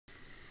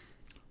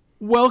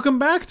Welcome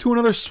back to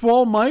another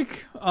Swole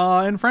Mike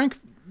and Frank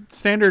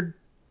standard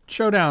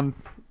showdown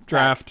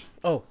draft.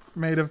 Oh,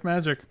 made of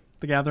Magic: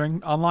 The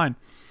Gathering online.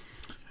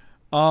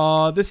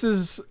 This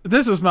is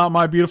not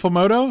my beautiful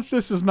moto.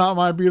 This is not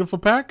my beautiful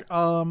pack.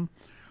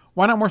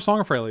 Why not more Song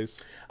of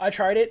Freyalise? I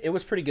tried it. It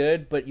was pretty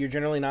good, but you're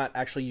generally not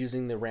actually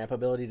using the ramp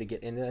ability to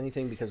get into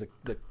anything because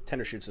the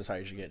Tendershoot's as high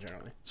as you get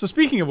generally. So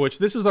speaking of which,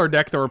 this is our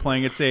deck that we're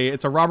playing. It's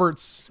a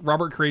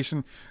Robert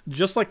creation,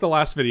 just like the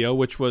last video,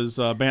 which was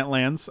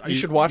Bantlands. You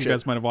should watch it. You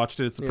guys might have watched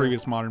it. It's the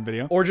previous modern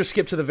video. Or just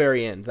skip to the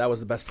very end. That was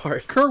the best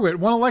part. Kerwit,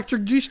 one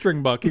electric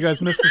G-string buck. You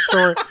guys missed the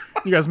story.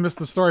 You guys missed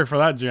the story for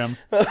that, Jim.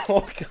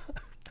 Oh god.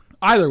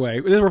 Either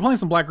way, we're playing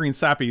some black-green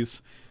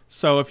sappies.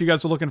 So if you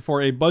guys are looking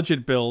for a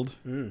budget build,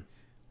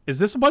 is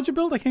this a budget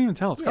build? I can't even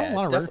tell. It's got a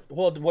lot of.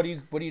 Well, what do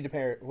you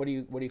depare? What do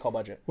you call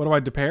budget? What do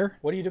I depare?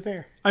 What do you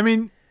depare? I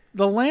mean,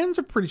 the lands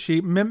are pretty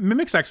cheap.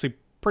 Mimic's actually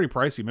pretty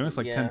pricey. Mimic's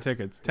like 10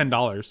 tickets,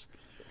 $10.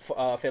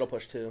 Fatal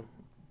Push too.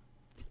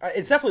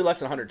 It's definitely less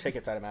than 100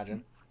 tickets, I'd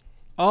imagine.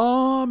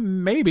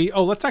 Maybe.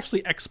 Oh, let's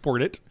actually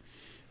export it,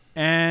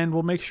 and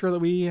we'll make sure that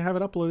we have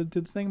it uploaded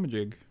to the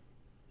thingamajig.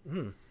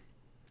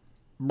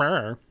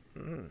 Brr.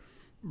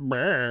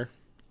 Brr.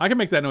 I can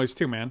make that noise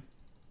too, man.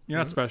 You're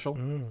not special.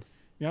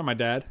 You're not my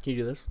dad. Can you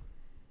do this?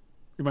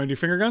 You want to do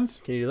finger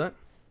guns? Can you do that?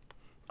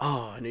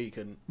 Oh, I knew you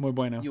couldn't. Muy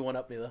bueno. You one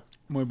up me though.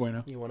 Muy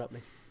bueno. You one up me.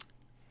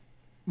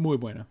 Muy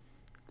bueno.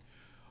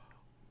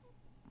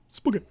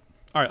 Spook it.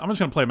 All right, I'm just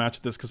gonna play a match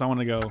with this because I want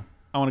to go.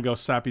 I want to go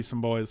sappy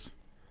some boys.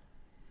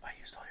 I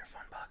used all your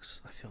fun bucks.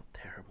 I feel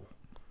terrible.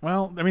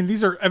 Well, I mean,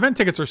 these are event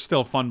tickets are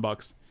still fun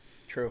bucks.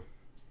 True.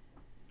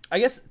 I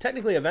guess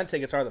technically event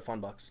tickets are the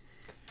fun bucks.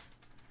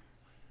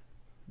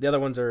 The other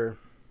ones are,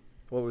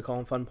 what would we call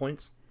them? Fun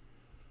points.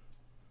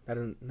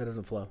 That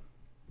doesn't flow.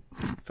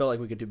 Felt like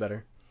we could do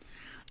better.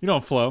 You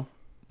don't flow.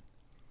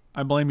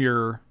 I blame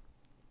your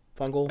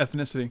Fungal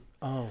ethnicity.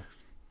 Oh.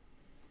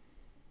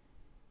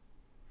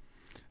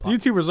 The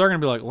YouTubers are gonna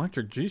be like,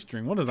 electric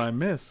G-string. What did I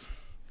miss?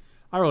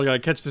 I really gotta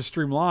catch this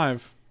stream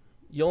live.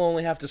 You'll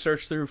only have to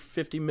search through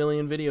 50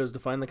 million videos to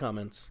find the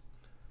comments.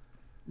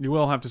 You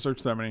will have to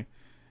search that many.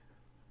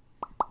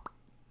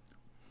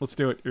 Let's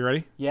do it. You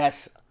ready?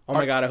 Yes. Oh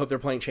my god, I hope they're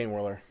playing Chain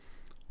Whirler.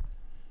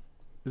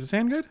 Is this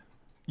hand good?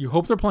 You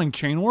hope they're playing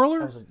Chain Whirler?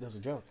 That was a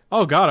joke.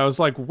 Oh god, I was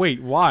like,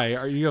 wait, why?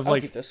 Are you have I'll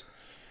like keep this.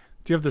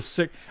 Do you have the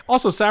sick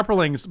Also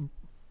Saprolings,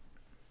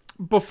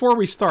 before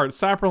we start,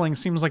 Saproling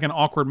seems like an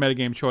awkward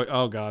metagame choice.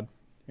 Oh god.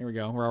 Here we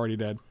go. We're already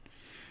dead.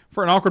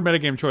 For an awkward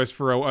metagame choice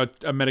for a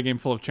metagame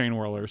full of Chain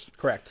Whirlers.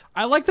 Correct.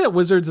 I like that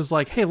Wizards is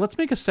like, hey, let's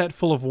make a set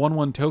full of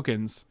 1/1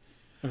 tokens.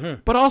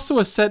 But also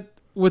a set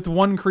with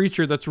one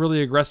creature that's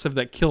really aggressive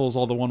that kills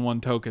all the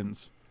 1/1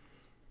 tokens.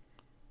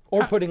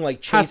 Or putting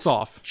like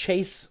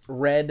chase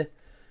red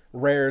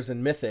rares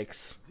and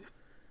mythics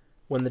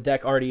when the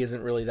deck already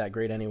isn't really that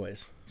great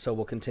anyways. So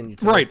we'll continue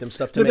to make them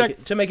stuff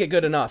to make it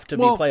good enough to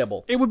be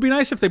playable. It would be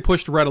nice if they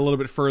pushed red a little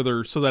bit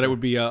further so that it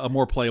would be a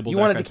more playable deck.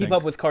 You wanted to keep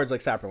up with cards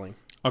like Saproling.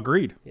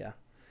 Agreed. Yeah.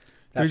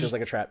 That feels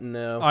like a trap.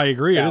 No. I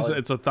agree.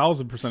 It's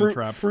 1,000% a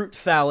trap. Fruit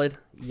Thallid.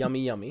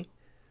 Yummy, yummy.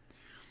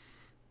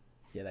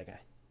 Yeah, that guy.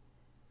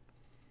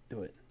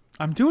 Do it.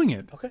 I'm doing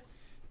it. Okay.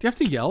 Do you have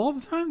to yell all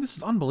the time? This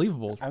is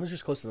unbelievable. I was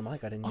just close to the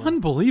mic. I didn't yell.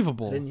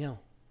 Unbelievable. I didn't yell.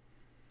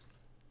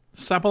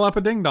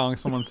 Sapalapa ding dong,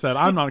 someone said.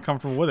 I'm not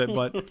comfortable with it,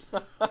 but...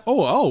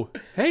 Oh,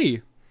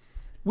 hey.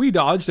 We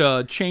dodged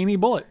a chainy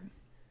bullet.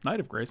 Knight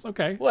of Grace.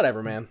 Okay.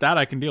 Whatever, man. That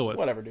I can deal with.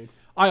 Whatever, dude.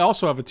 I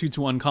also have a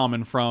 2/2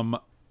 uncommon from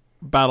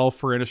Battle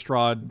for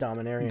Innistrad.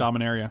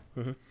 Dominaria.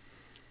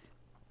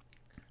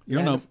 You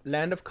don't know...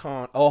 Land of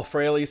Con... Oh,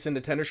 Freyalise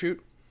into Tendershoot?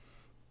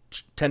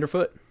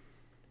 Tenderfoot?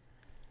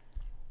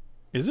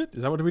 Is it?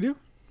 Is that what we do?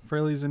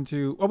 Freyalise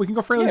into... Oh, we can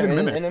go Freyalise into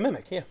Mimic. In a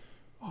Mimic, yeah.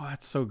 Oh,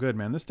 that's so good,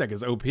 man. This deck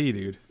is OP,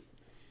 dude.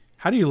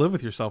 How do you live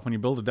with yourself when you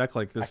build a deck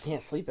like this? I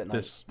can't sleep at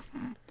night.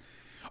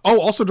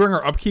 Oh, also during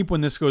our upkeep,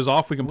 when this goes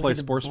off, we can play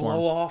Spore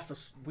Swarm.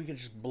 We could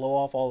just blow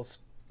off all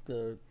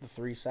the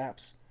 3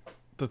 saps.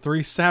 The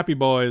 3 sappy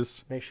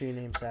boys. Make sure you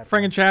name sap.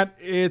 Frank in chat,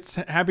 it's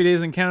happy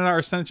days in Canada.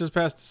 Our Senate just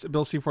passed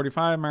Bill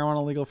C-45,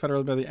 marijuana legal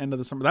federally by the end of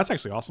the summer. That's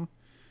actually awesome.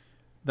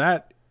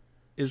 That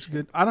is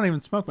good. I don't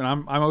even smoke, but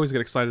I'm always get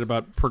excited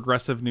about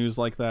progressive news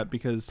like that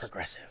because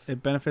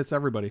it benefits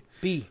everybody.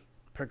 Be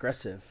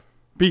progressive.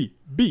 Be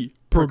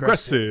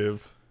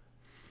progressive.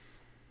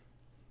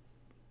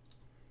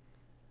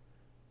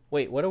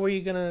 Wait, what are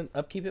you gonna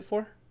upkeep it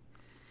for?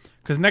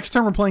 Because next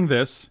turn we're playing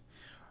this.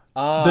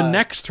 The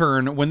next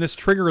turn, when this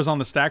trigger is on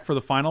the stack for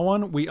the final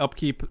one, we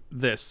upkeep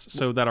this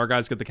so that our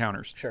guys get the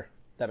counters. Sure,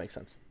 that makes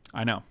sense.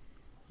 I know.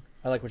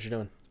 I like what you're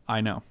doing.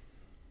 I know.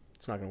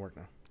 It's not gonna work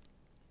now.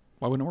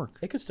 Why wouldn't it work?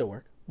 It could still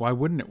work. Why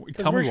wouldn't it?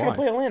 Tell me why. We're just gonna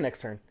play a land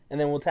next turn, and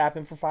then we'll tap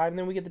in for 5, and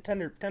then we get the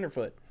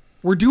Tenderfoot.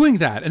 We're doing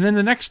that, and then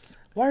the next.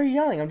 Why are you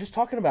yelling? I'm just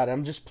talking about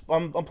it.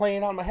 I'm playing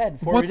it out in my head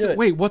before we do it.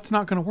 Wait, what's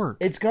not gonna work?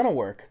 It's gonna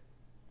work.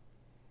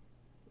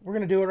 We're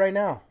gonna do it right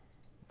now.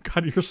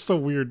 God, you're so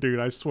weird, dude.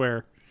 I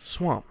swear.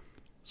 Swamp.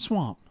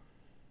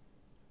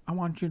 I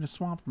want you to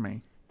swamp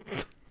me.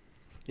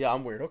 Yeah,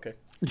 I'm weird. Okay.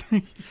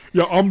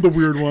 Yeah, I'm the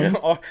weird one.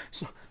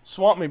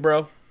 Swamp me,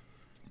 bro.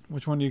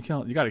 Which one do you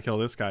kill? You got to kill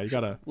this guy. You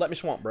got to let me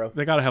swamp, bro.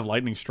 They got to have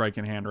lightning strike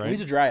in hand, right? Well,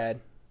 he's a Dryad,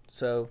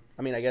 so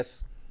I mean, I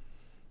guess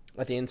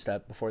at the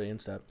instep, before the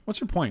instep. What's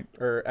your point?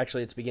 Or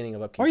actually, it's beginning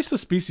of upkeep. Why are you so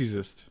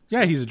speciesist?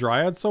 Yeah, he's a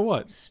Dryad. So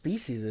what?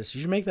 Speciesist?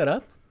 Did you make that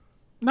up?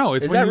 No,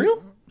 it's is that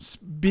real?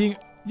 Being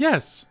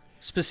yes.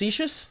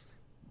 Specious?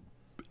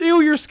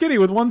 Ew, you're skinny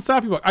with one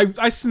sappy buck.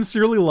 I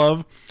sincerely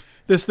love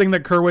this thing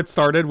that Kerwit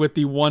started with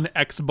the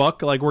 1x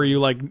buck, like where you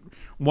like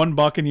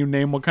 $1 and you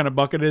name what kind of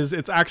buck it is.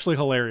 It's actually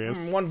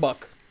hilarious. $1.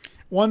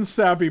 One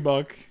sappy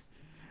buck.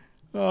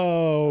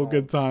 Oh,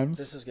 good times.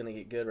 This is gonna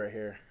get good right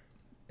here.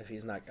 If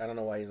he's not, I don't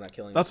know why he's not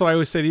killing. That's what I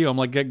always say to you. I'm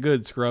like, get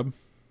good, scrub.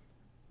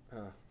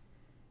 Oh.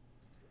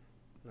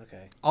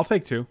 Okay. I'll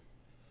take 2.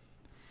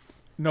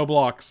 No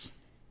blocks.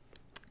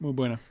 Muy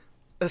bueno.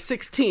 A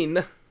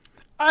 16.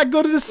 I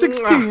go to the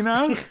 16,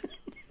 huh?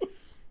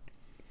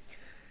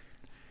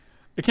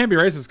 It can't be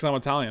racist because I'm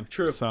Italian.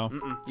 True. So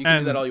you can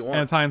do that all you want.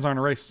 And Italians aren't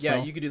a race.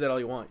 Yeah, so. you can do that all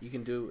you want. You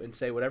can do and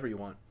say whatever you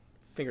want.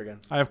 Finger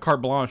guns. I have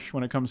carte blanche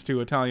when it comes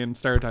to Italian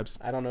stereotypes.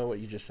 I don't know what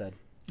you just said.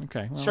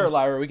 Okay. Well, sure,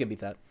 Lyra, we can beat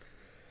that.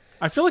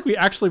 I feel like we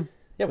actually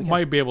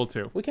might be able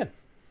to. We can.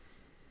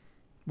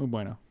 Muy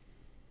bueno.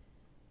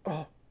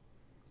 Oh,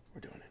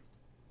 we're doing it.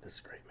 This is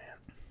great, man.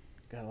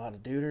 Got a lot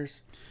of duders.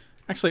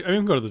 Actually, I'm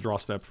going to go to the draw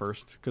step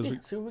first.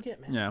 See what we get,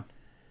 man. Yeah.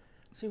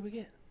 See what we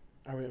get.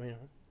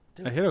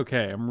 I hit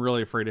okay. I'm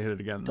really afraid to hit it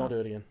again. Don't do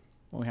it again.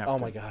 Well, we have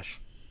to. My gosh.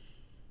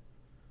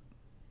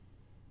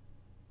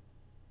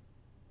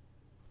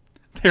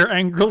 They're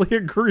angrily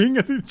agreeing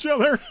with each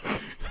other.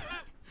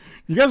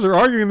 You guys are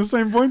arguing the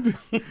same point.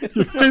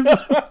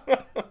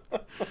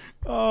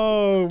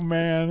 Oh,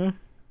 man.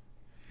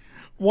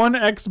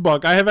 1x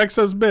buck. I have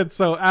excess bits,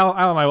 so Al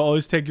and I will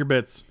always take your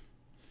bits.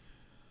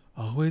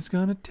 Always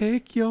gonna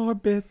take your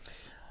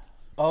bits.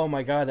 Oh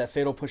my god, that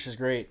fatal push is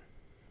great.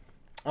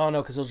 Oh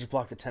no, because he'll just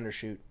block the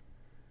Tendershoot.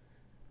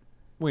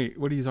 Wait,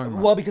 what are you talking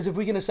about? Well, because if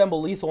we can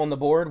assemble lethal on the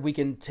board, we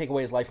can take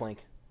away his lifelink.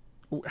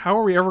 How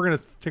are we ever gonna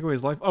take away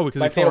his life? Oh, because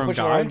by fatal push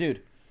our own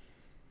dude.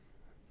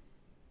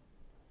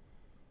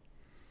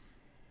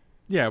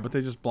 Yeah, but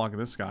they just block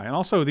this guy, and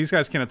also these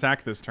guys can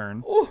attack this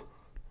turn. Oh,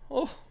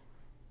 look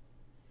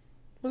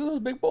at those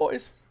big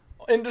boys!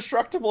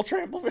 Indestructible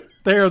trample.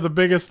 They are the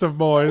biggest of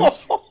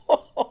boys.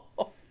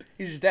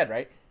 He's just dead,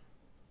 right?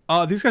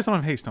 These guys don't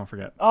have haste, don't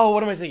forget. Oh,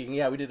 what am I thinking?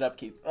 Yeah, we did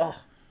upkeep. Oh,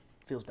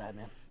 feels bad,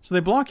 man. So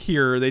they block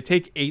here. They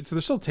take 8, so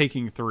they're still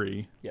taking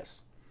 3.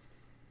 Yes.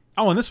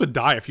 Oh, and this would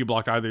die if you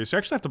blocked either. So you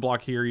actually have to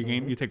block here. You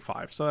gain, you take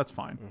 5, so that's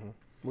fine.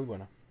 Muy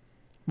bueno.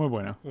 Muy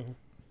bueno.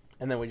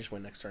 And then we just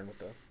win next turn with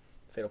the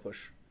fatal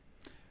push.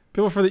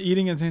 People for the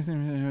eating and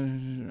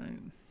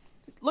tasting.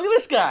 Look at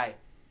this guy.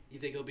 You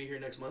think he'll be here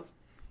next month?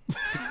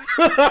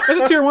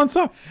 It's a tier 1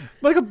 sub.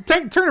 Like a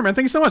tournament.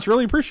 Thank you so much.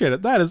 Really appreciate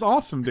it. That is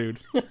awesome, dude.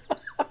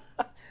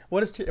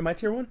 What is tier? Am I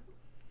tier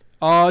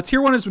 1?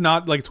 Tier 1 is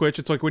not like Twitch.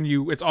 It's like when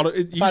you it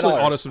usually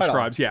auto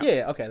subscribes. Yeah.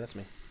 Yeah. Okay, that's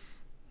me.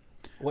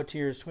 What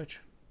tier is Twitch?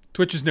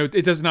 Twitch is no.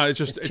 It does not. It's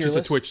just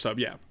a Twitch sub.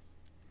 Yeah.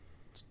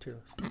 It's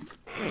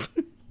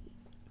tierless.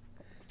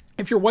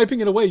 If you're wiping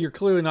it away, you're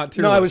clearly not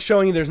tierless. No, I was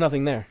showing you. There's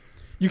nothing there.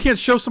 You can't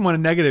show someone a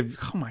negative.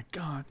 Oh my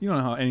god! You don't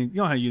know you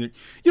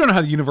don't know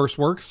how the universe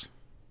works.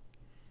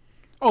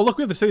 Oh, look,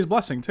 we have the city's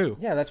blessing, too.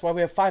 Yeah, that's why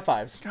we have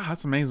 5/5s. God,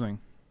 that's amazing.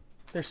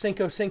 They're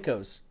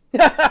Cincos.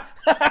 Look at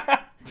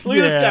this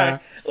guy.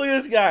 Look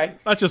at this guy.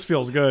 That just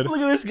feels good. Look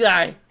at this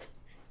guy.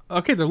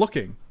 Okay, they're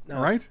looking,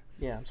 right?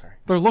 Yeah, I'm sorry.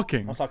 They're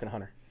looking. I was talking to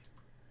Hunter.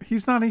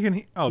 He's not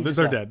even... Oh,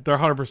 they're dead. They're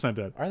 100%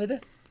 dead. Are they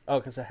dead? Oh,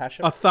 because of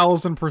Hashep?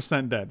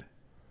 1,000% dead.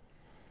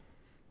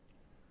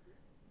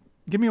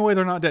 Give me away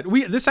they're not dead.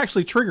 This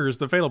actually triggers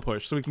the fatal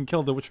push, so we can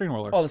kill the Train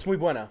Roller. Oh, that's muy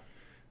bueno.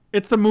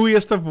 It's the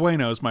mooiest of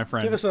buenos, my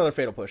friend. Give us another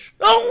fatal push.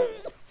 Oh!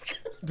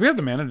 Do we have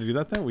the mana to do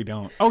that, though? We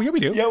don't. Oh, yeah, we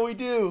do. Yeah, we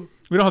do.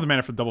 We don't have the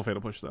mana for the double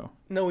fatal push, though.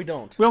 No, we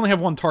don't. We only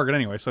have one target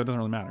anyway, so it doesn't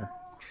really matter.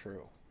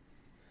 True.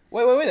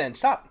 Wait, then.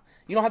 Stop.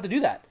 You don't have to do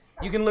that.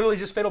 You can literally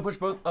just fatal push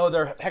both. Oh,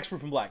 they're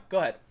hexproof and black. Go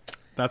ahead.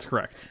 That's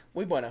correct.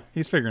 Muy bueno.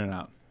 He's figuring it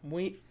out.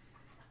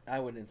 I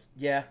wouldn't.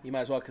 Yeah, you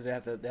might as well because they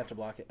have to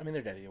block it. I mean,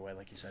 they're dead either way,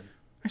 like you said.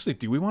 Actually,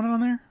 do we want it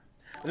on there?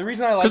 The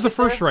reason I like because the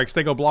first strikes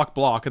they go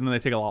block, and then they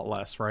take a lot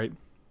less, right?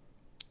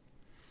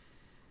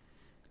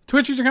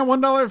 Twitch user account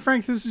 $1.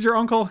 Frank, this is your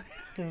uncle.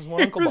 There's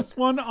one uncle. Here's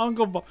one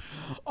uncle.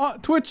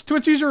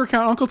 Twitch user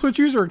account. Uncle Twitch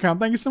user account.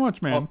 Thank you so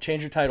much, man. Oh,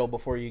 change your title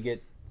before you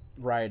get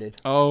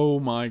rioted. Oh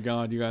my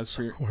God, you guys!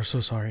 We're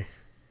so sorry.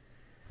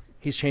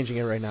 He's changing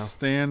it right now.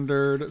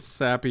 Standard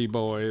sappy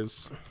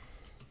boys.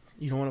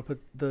 You don't want to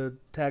put the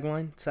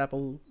tagline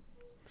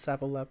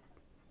Sapolap?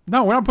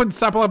 No, we're not putting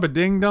Sapolap a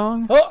ding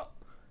dong. Oh!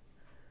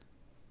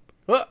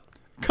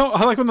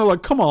 I like when they're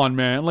like, "Come on,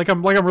 man!" Like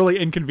I'm really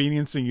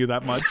inconveniencing you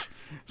that much.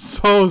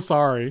 So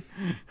sorry.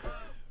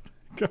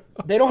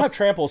 They don't have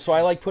trample, so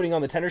I like putting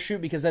on the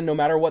Tendershoot because then no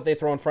matter what they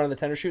throw in front of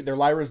the Tendershoot, their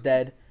Lyra's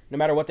dead. No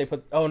matter what they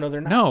put. Oh no,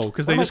 they're not. No,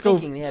 because they just go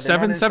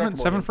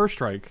 7/7 first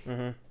strike.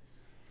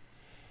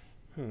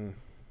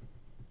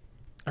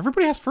 Everybody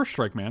Everybody has first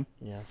strike, man.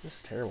 Yeah, this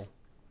is terrible.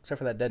 Except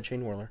for that dead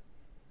Chain Whirler.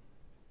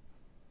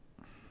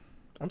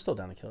 I'm still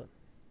down to kill it.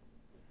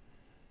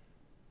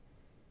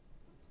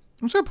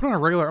 I'm just gonna put on a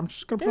regular. I'm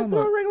just gonna put on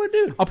a regular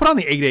dude. I'll put on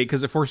the 8/8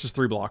 because it forces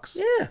 3 blocks.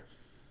 Yeah.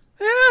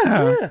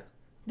 Yeah. Yeah.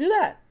 Do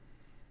that.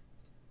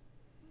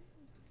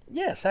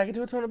 Yeah, sack it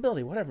to its own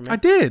ability. Whatever, man. I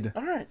did.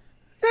 All right.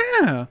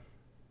 Yeah.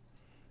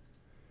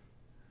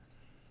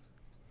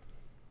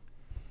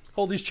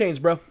 Hold these chains,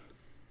 bro.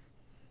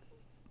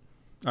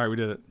 All right, we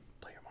did it.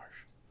 Play your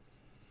marsh.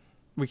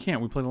 We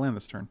can't. We played a land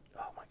this turn.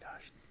 Oh my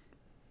gosh.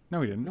 No,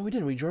 we didn't. No, we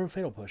didn't. We drew a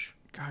Fatal Push.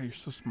 God, you're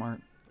so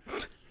smart.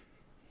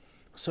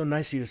 So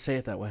nice of you to say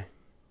it that way.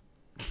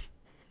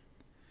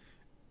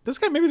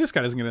 Maybe this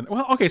guy doesn't get in.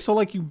 Well, okay, so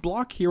like you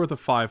block here with a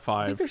 5/5.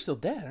 I think they're still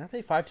dead, aren't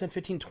they? 5, 10,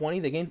 15, 20.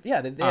 They gained.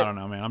 Yeah, they I don't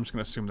know, man. I'm just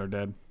gonna assume they're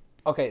dead.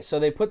 Okay, so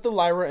they put the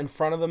Lyra in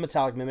front of the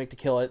Metallic Mimic to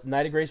kill it.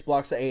 Knight of Grace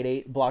blocks the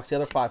 8/8, blocks the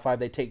other 5/5.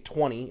 They take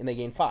 20 and they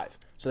gain 5,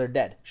 so they're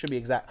dead. Should be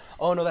exact.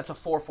 Oh no, that's a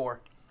 4/4.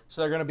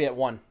 So they're gonna be at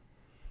 1.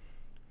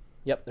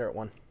 Yep, they're at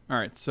 1. All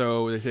right,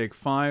 so they take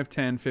 5,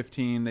 10,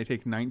 15. They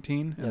take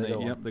 19, and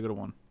yeah, they go to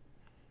 1.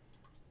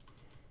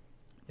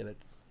 Get it.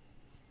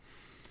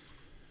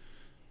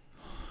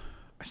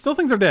 I still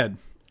think they're dead.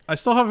 I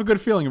still have a good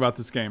feeling about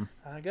this game.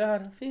 I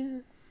got a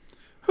feeling.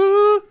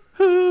 Hoo,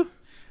 hoo.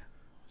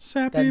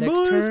 Sappy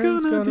boy's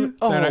gonna do...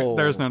 Oh.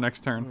 There's no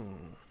next turn.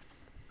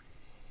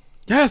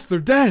 Yes, they're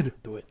dead.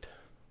 Do it.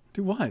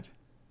 Do what?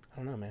 I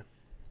don't know, man.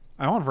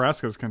 I want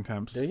Vraska's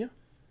Contempts. Do you?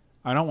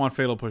 I don't want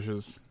Fatal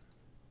Pushes.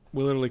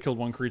 We literally killed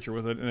 1 creature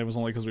with it, and it was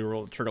only because we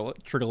rolled Triggle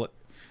it. Triggle it?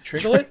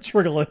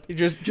 Triggle it. You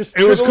just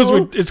it was because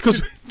we... It's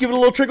because... Give it a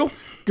little triggle?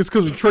 It's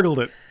because we triggled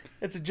it.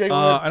 It's a jiggle.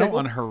 I don't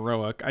want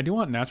Heroic. I do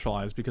want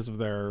Naturalize because of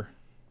their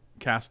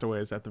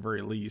castaways at the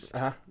very least.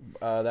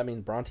 That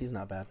means Bronte's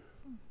not bad.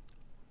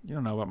 You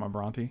don't know about my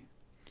Bronte.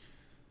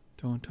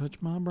 Don't touch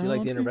my Bronte. Do you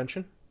like the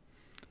intervention?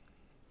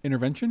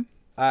 Intervention?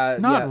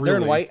 Not really. They're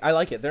in white. I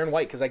like it. They're in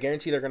white because I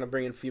guarantee they're going to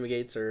bring in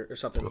Fumigates or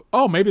something.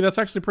 Oh, maybe that's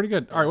actually pretty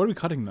good. All right, what are we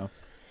cutting though?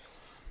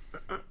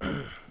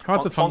 How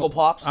about the fungal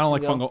plops? I don't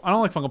like fungal. I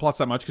don't like fungal plots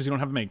that much because you don't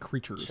have many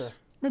creatures. Sure.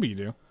 Maybe you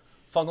do.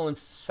 Fungal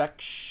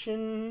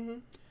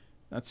infection.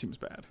 That seems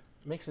bad.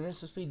 Makes an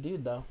instant speed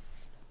dude though.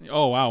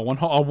 Oh wow, a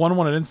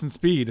 1/1 at instant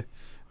speed,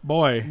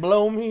 boy.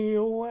 Blow me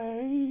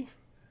away.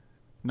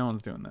 No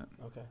one's doing that.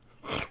 Okay.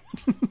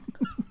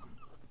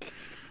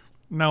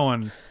 No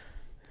one.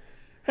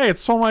 Hey,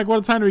 it's Swamp Mike. What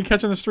a time to be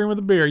catching the stream with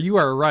a beer. You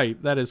are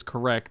right. That is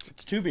correct.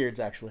 It's 2 beards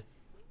actually.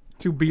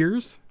 2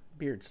 beers?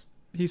 Beards.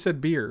 He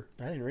said beer.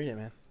 I didn't read it,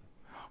 man.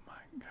 Oh my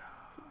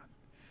god.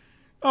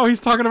 Oh, he's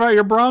talking about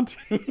your Bronte.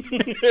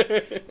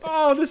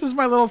 Oh, this is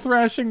my little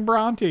Thrashing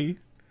Bronte.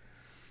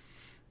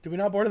 Did we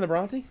not board in the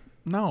Bronte?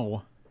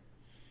 No.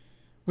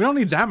 We don't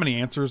need that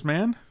many answers,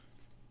 man.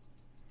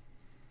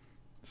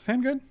 Does this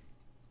hand good?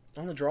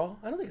 On the draw?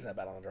 I don't think it's that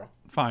bad on the draw.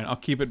 Fine, I'll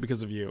keep it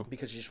because of you.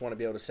 Because you just want to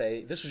be able to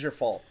say, this was your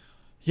fault.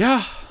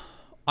 Yeah.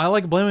 I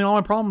like blaming all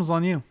my problems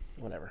on you.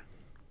 Whatever.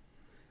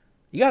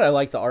 You gotta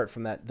like the art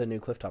from the new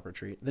Clifftop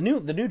Retreat. The new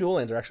dual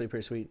lands are actually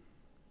pretty sweet.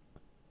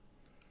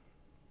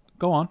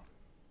 Go on.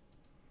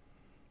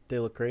 They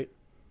look great.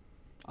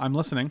 I'm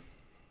listening.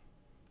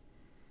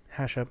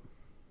 Hashep.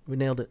 We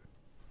nailed it.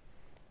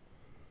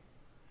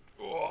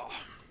 Ugh.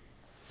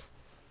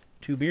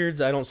 2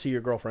 beards. I don't see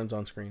your girlfriends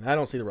on screen. I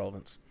don't see the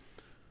relevance.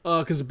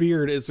 Because a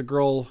beard is a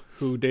girl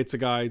who dates a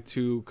guy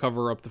to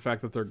cover up the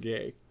fact that they're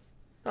gay.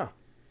 Oh.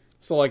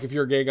 So, like, if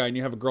you're a gay guy and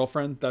you have a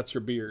girlfriend, that's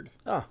your beard.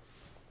 Oh.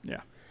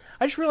 Yeah.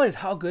 I just realized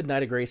how good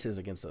Knight of Grace is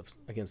against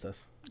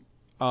us.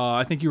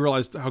 I think you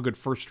realized how good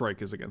First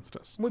Strike is against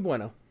us. Muy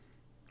bueno.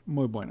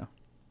 Muy bueno.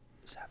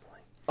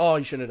 Saproling. Oh,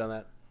 you shouldn't have done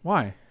that.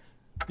 Why?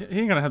 He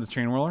ain't gonna have the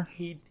Chain Whirler.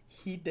 He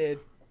did.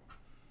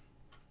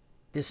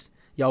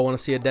 Y'all want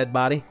to see a dead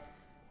body?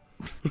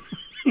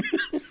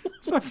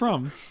 What's that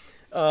from?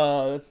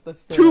 That's the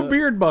 2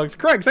 beard bucks.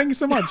 Craig, thank you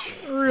so much.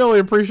 Really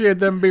appreciate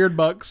them beard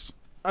bucks.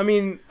 I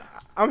mean,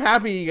 I'm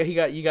happy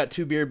you got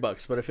 2 beard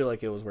bucks, but I feel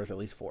like it was worth at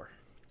least 4.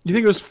 You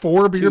think it was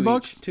 4 beard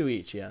bucks? 2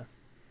 each, yeah.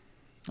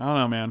 I don't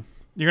know, man.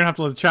 You're gonna have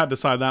to let the chat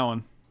decide that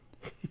one.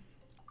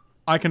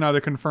 I can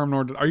neither confirm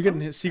nor are you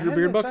getting secret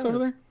beard bucks over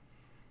there?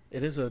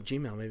 It is a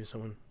Gmail, maybe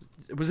someone.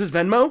 Was this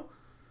Venmo?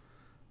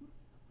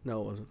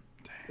 No, it wasn't.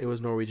 Dang. It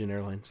was Norwegian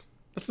Airlines.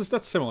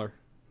 That's similar.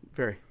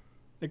 Very.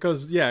 It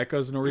goes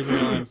Norwegian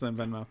Airlines then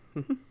Venmo.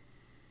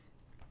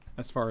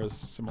 As far as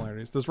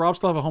similarities. Does Rob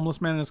still have a homeless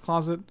man in his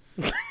closet?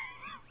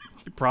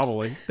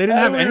 Probably. They didn't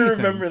have anything. I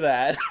remember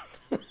that.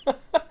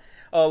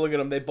 Oh, look at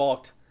them. They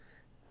balked.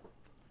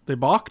 They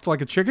balked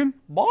like a chicken?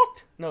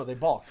 Balked? No, they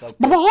balked.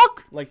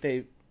 Like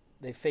they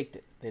faked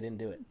it. They didn't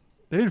do it.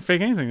 They didn't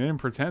fake anything. They didn't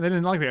pretend. They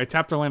didn't I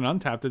tapped their land and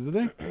untapped it, did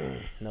they?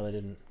 No, they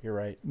didn't. You're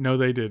right. No,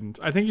 they didn't.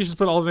 I think you should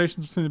split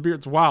alternations between the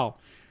beards. Wow.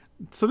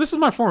 So this is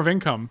my form of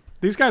income.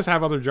 These guys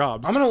have other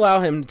jobs. I'm going to allow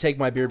him to take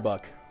my beard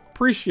buck.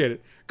 Appreciate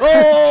it.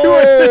 Oh! 2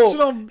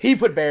 additional... He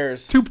put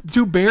bears.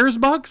 Two bears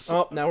bucks?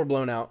 Oh, now we're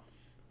blown out.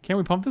 Can't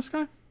we pump this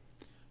guy?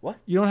 What?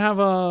 You don't have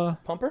a...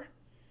 Pumper?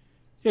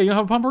 Yeah, you don't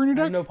have a pumper in your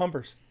deck? I have no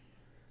pumpers.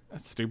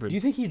 That's stupid. Do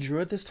you think he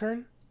drew it this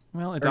turn?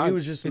 Well, it died. He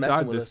was just messing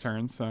died with this us.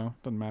 turn, so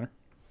it doesn't matter.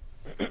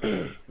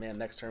 Man,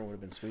 next turn would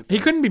have been sweet. He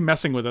couldn't be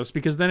messing with us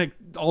because then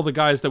all the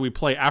guys that we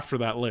play after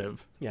that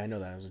live. Yeah, I know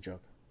that. It was a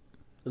joke.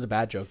 It was a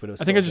bad joke, but it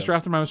was I think I just joke.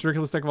 drafted my most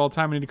ridiculous deck of all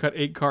time. I need to cut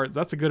 8 cards.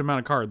 That's a good amount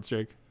of cards,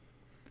 Jake.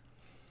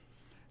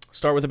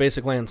 Start with the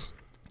basic lands.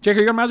 Jake,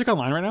 are you on Magic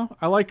Online right now?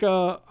 I like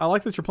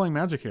that you're playing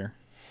Magic here.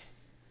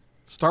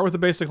 Start with the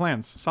basic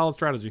lands. Solid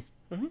strategy.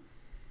 Mm-hmm.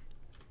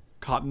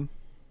 Cotton.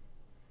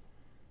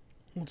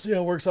 Let's see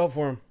how it works out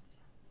for him.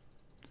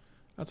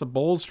 That's a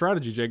bold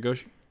strategy, Jake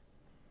Goshi.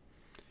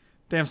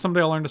 Damn, someday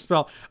I'll learn to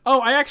spell.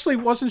 Oh, I actually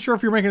wasn't sure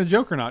if you were making a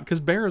joke or not, because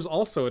bear is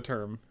also a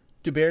term.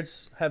 Do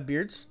bears have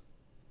beards?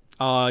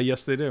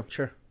 Yes, they do.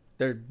 Sure.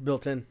 They're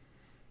built in.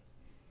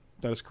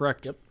 That is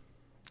correct. Yep.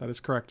 That is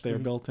correct. They are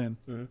built in.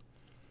 Mm-hmm.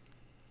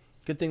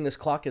 Good thing this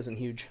clock isn't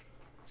huge.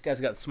 This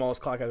guy's got the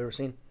smallest clock I've ever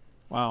seen.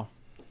 Wow.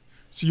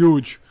 It's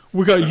huge.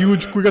 We got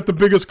huge. We got the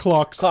biggest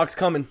clocks. Clock's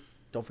coming.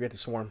 Don't forget to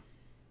swarm.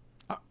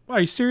 Are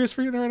you serious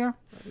for you right now?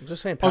 I'm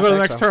just saying. I'll go to the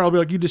next turn. I'll be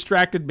like, you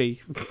distracted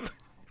me.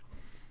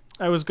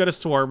 I was gonna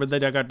swarm, but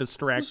then I got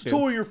distracted. It's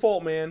totally your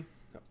fault, man.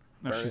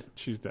 No,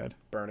 she's dead.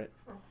 Burn it.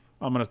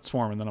 I'm gonna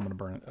swarm and then I'm gonna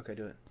burn it. Okay,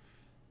 do it.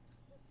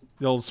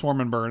 The old swarm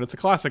and burn. It's a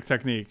classic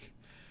technique.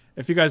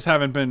 If you guys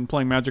haven't been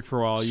playing Magic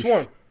for a while, you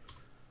swarm.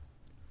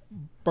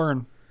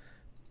 Burn.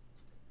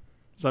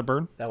 Is that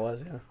burn? That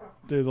was, yeah.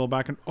 Do a little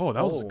back and oh,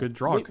 that was a good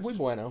draw. We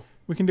bueno.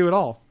 We can do it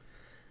all.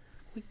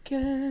 We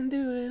can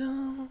do it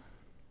all.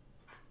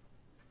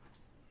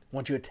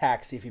 Once you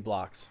attack, see if he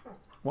blocks.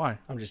 Why?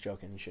 I'm just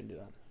joking. You shouldn't do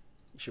that.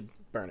 You should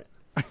burn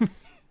it.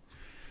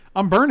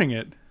 I'm burning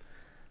it.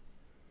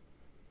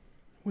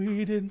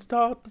 We didn't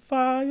start the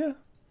fire.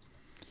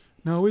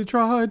 No, we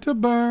tried to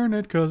burn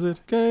it because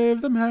it gave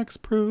them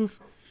hexproof.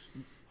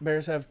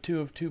 Bears have 2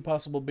 of 2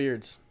 possible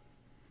beards.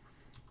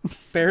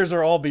 Bears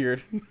are all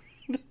beard.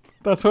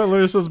 That's what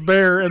Lewis says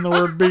bear in the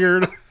word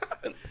beard.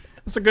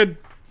 It's a good...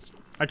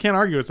 I can't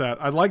argue with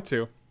that. I'd like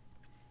to.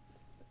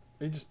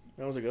 That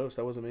was a ghost.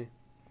 That wasn't me.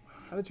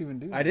 How did you even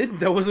do that? I didn't.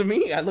 That wasn't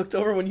me. I looked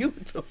over when you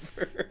looked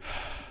over.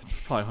 It's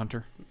probably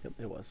Hunter. Yep,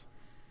 it was.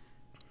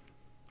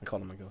 I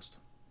called him a ghost.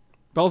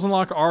 Bells and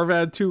Lock,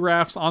 Arvad, 2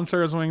 Rafts, On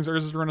Sarah's Wings,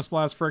 Urza's Ruinous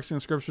Blast, Phyrexian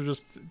Scripture.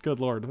 Just good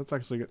lord. That's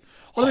actually good.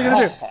 What are they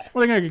going to do? What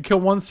are they going to do? Kill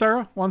 1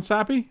 Sarah? 1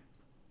 Sappy?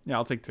 Yeah,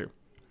 I'll take 2.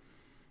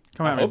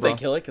 Come at me, bro. I hope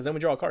they kill it, because then we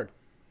draw a card.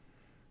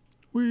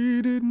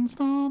 We didn't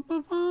stop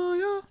the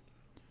fire.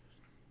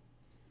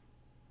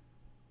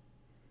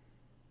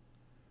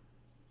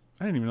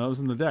 I didn't even know that was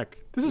in the deck.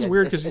 This is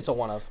weird because it's a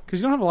one-of. Because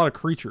you don't have a lot of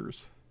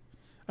creatures.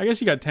 I guess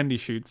you got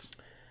Tendershoots.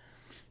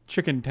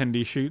 Chicken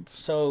Tendershoots.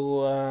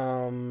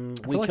 So,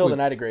 we kill the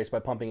Night of Grace by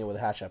pumping it with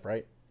Hashep,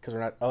 right? Because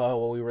we're not... Oh,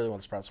 well, we really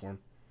want the Sprout Swarm.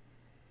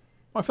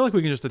 Well, I feel like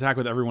we can just attack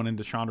with everyone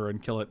into Chandra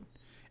and kill it.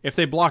 If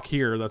they block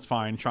here, that's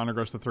fine. Chandra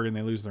goes to 3 and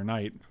they lose their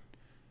Night.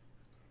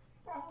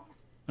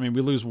 I mean,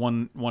 we lose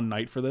one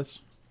Night for this.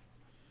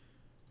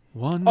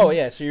 Oh,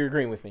 yeah, so you're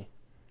agreeing with me.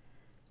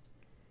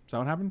 Is that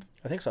what happened?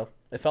 I think so.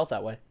 It felt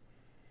that way.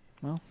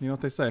 Well, you know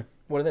what they say.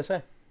 What do they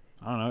say?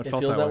 I don't know.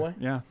 It feels that way?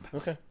 Yeah.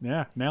 Okay.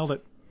 Yeah, nailed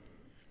it.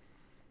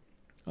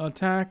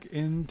 Attack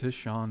into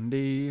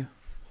Shandi.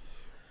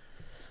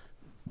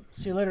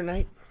 See you later,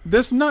 Knight.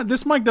 This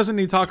mic doesn't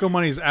need taco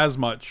monies as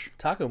much.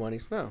 Taco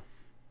monies? No.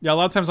 Yeah, a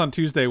lot of times on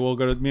Tuesday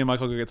me and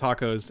Michael go get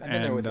tacos,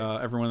 and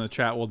everyone in the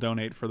chat will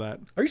donate for that.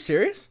 Are you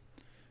serious?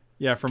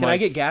 Yeah, Can I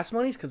get gas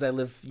monies? Because I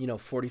live,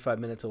 45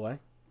 minutes away.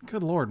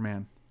 Good lord,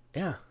 man.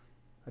 Yeah,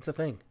 that's a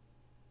thing.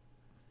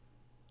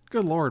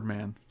 Good lord,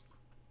 man.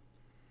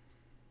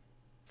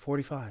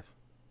 45.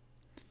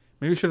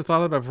 Maybe you should have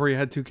thought of that before you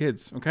had 2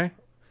 kids, okay?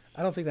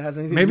 I don't think that has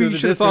anything to do with the you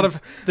should have thought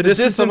of the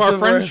distance of our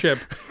friendship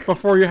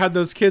before you had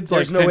those kids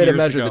like 10 years ago. There's no way to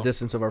measure the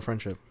distance of our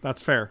friendship.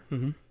 That's fair.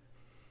 Mm-hmm.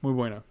 Muy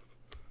bueno.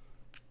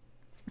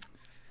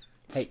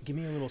 Hey, give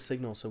me a little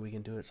signal so we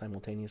can do it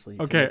simultaneously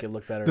to make it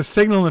look better. The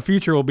signal in the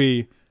future will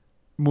be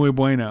muy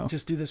bueno.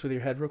 Just do this with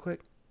your head real quick.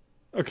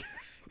 Okay.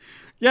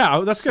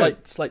 Yeah, that's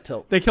good. Slight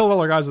tilt. They killed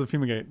all our guys with the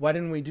Fumigate. Why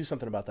didn't we do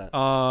something about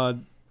that?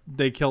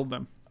 They killed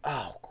them.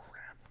 Oh,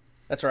 crap.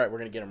 That's all right. We're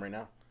going to get them right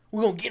now.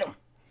 We're going to get them.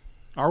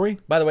 Are we?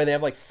 By the way, they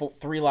have like 3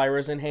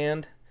 Lyras in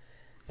hand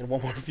and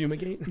 1 more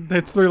Fumigate.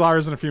 It's 3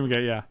 Lyras and a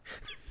Fumigate, yeah.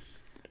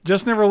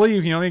 Just never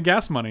leave. You don't need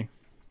gas money.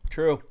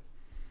 True.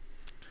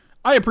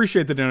 I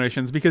appreciate the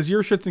donations because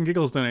your shits and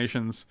giggles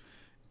donations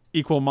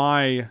equal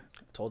my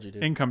told you,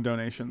 dude. Income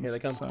donations. Here they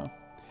come. So.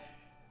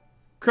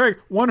 Craig,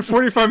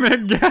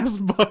 145-minute gas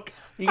buck.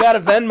 You got a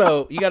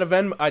Venmo.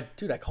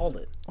 Dude, I called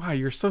it. Wow,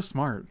 you're so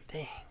smart.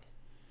 Dang.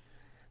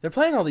 They're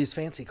playing all these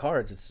fancy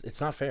cards. It's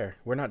not fair.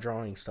 We're not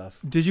drawing stuff.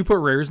 Did you put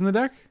rares in the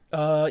deck?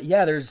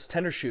 Yeah, there's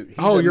Tendershoot.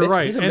 You're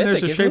right. He's and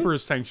mythic, there's a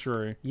Shaper's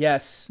Sanctuary.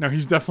 Yes. No,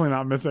 he's definitely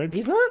not mythic.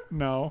 He's not?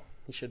 No.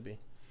 He should be.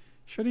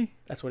 Should he?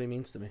 That's what he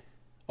means to me.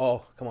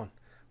 Oh, come on.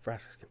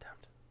 Vraska's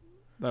Contempt.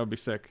 That would be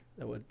sick.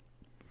 That would.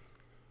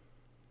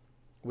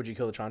 Would you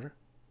kill the Chandra?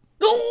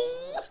 No!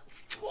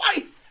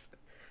 Twice!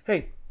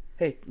 Hey,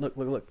 look.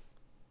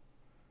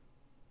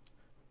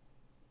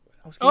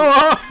 I was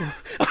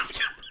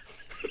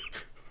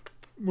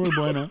Muy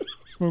bueno.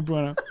 Muy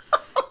bueno.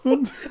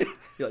 awesome.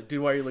 You're like,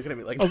 dude, why are you looking at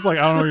me like that? I was like,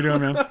 I don't know what you're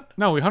doing, man.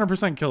 No, we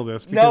 100% kill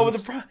this. No,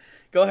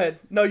 go ahead.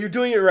 No, you're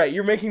doing it right.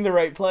 You're making the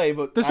right play.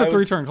 But this is a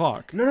 3-turn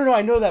clock. No,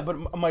 I know that.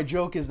 But my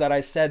joke is that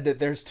I said that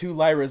there's 2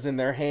 Lyras in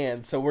their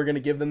hand, so we're going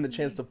to give them the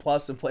chance to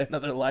plus and play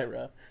another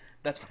Lyra.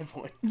 That's my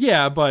point.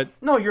 Yeah, but...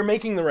 No, you're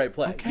making the right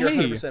play. Okay. You're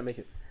 100%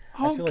 making...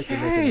 I feel like you're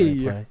making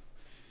the right play.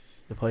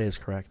 The play is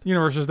correct.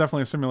 Universe is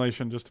definitely a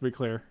simulation, just to be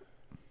clear.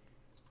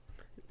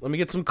 Let me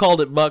get some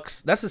called it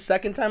bucks. That's the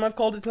second time I've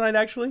called it tonight,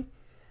 actually.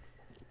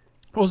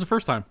 What was the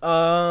first time?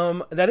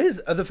 That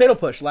is the Fatal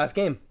Push, last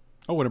game.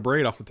 Oh, what a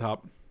braid off the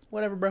top.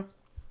 Whatever, bro.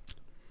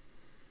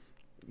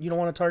 You don't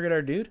want to target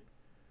our dude?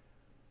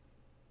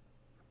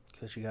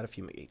 Because you got to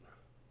fumigate.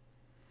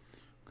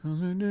 Cause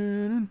we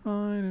didn't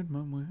find it,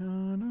 but we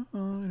had to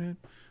find it.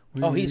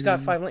 Oh, he's got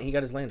 5 land. He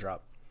got his land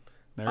drop.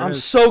 There I'm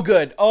so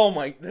good. Oh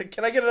my!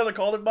 Can I get another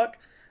called it buck?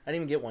 I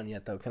didn't even get one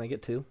yet, though. Can I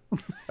get 2?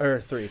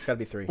 Or 3? It's got to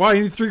be 3. Wow,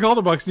 you need 3 called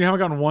it bucks and you haven't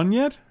gotten 1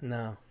 yet?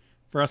 No.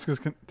 Vraska's...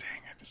 Dang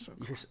it. So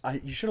cool.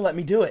 You should have let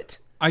me do it.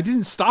 I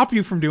didn't stop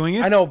you from doing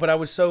it. I know, but I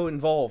was so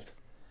involved.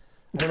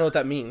 I don't know what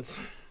that means.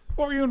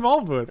 What were you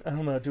involved with? I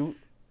don't know. Do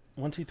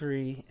 1, 2,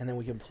 3, and then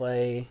we can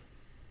play...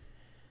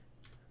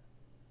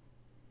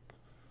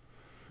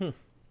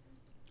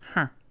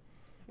 Huh.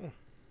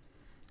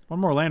 One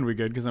more land would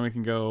be good, because then we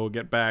can go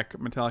get back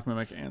Metallic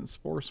Mimic and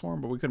Spore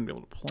Swarm, but we couldn't be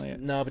able to play it.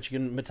 No, but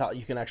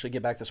you can actually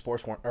get back the Spore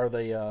Swarm, or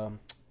the...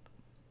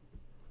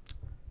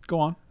 Go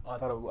on.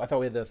 Oh, I thought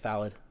we had the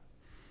Thallid.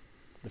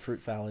 The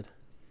Fruit Thallid.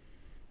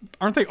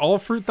 Aren't they all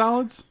Fruit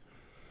Thallids?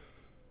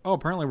 Oh,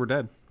 apparently we're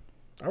dead.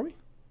 Are we?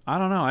 I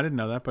don't know. I didn't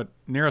know that, but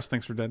Neros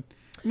thinks we're dead.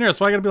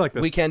 Neros, why I gotta be like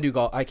this? We can do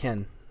golf. I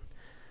can.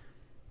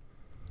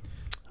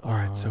 All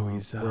right, so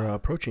he's... We're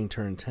approaching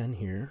turn 10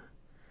 here.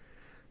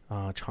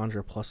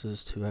 Chandra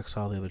pluses to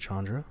exile the other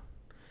Chandra.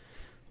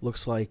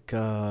 Looks like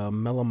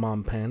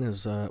Melamom Pen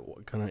is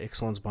going to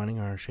Ixalan's Binding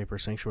our Shaper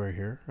Sanctuary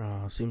here.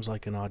 Seems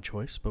like an odd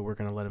choice, but we're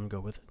going to let him go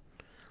with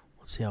it.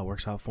 Let's see how it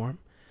works out for him.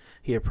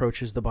 He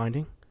approaches the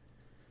Binding,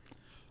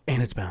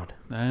 and it's bound.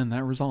 And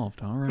that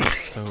resolved. All right,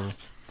 so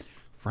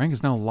Frank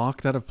is now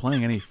locked out of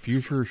playing any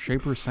future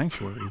Shaper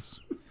Sanctuaries.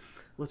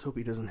 Let's hope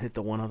he doesn't hit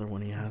the one other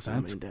one he has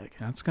on the main deck.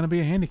 That's going to be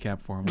a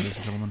handicap for him, ladies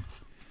and gentlemen.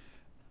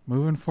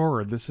 Moving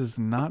forward, this is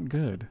not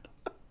good.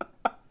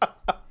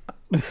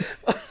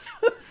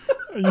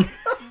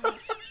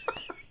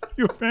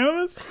 You a fan of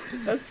this?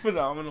 That's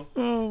phenomenal.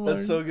 Oh my.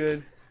 That's so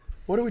good.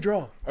 What do we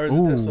draw? Or is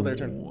it still their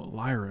turn?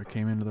 Lyra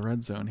came into the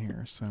red zone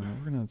here, so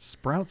we're going to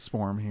Sprout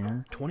Swarm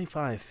here.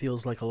 25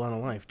 feels like a lot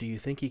of life. Do you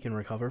think he can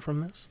recover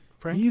from this,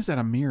 Frank? He's at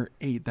a mere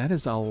 8. That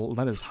is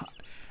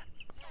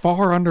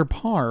far under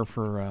par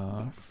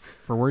for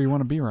where you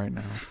want to be right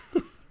now.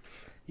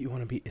 You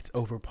want to be... It's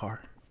over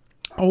par.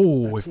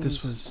 Oh, if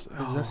this was...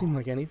 Does that seem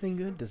like anything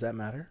good? Does that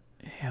matter?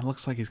 Yeah, it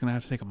looks like he's going to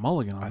have to take a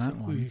mulligan on that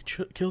one. We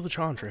kill the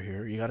Chandra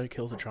here. You got to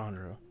kill the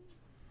Chandra.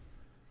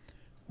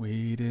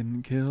 We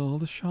didn't kill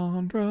the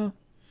Chandra,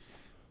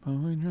 but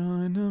we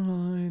tried to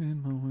hide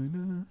it, but we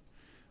did.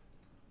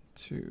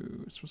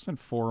 2. So we'll send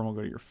 4 and we'll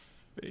go to your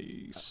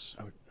face.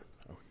 I would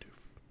do.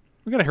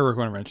 We got a Heroic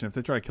Intervention. If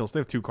they try to kill us, they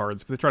have 2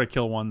 cards. If they try to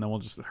kill one, then we'll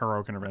just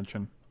Heroic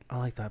Intervention. I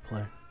like that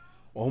play.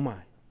 Oh my.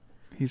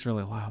 He's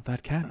really loud.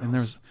 That cat, and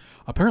there's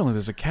a cat on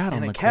the course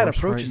and a cat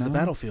approaches the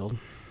battlefield,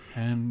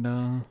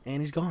 and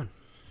he's gone.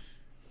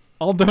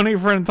 I'll donate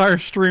for an entire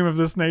stream of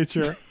this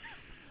nature.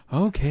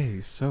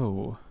 Okay,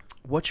 so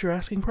what's your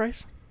asking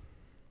price?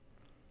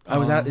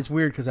 It's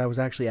weird because I was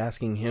actually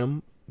asking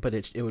him, but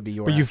it would be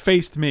your. But you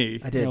faced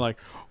me. I did. You're like,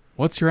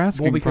 what's your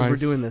asking price? Well, because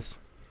we're doing this.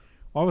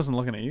 Well, I wasn't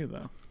looking at you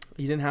though.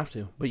 You didn't have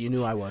to, but you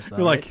knew I was. Though,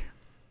 You're right? like,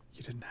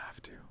 you didn't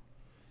have to.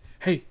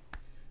 Hey,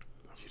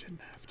 you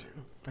didn't have to.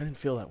 I didn't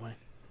feel that way.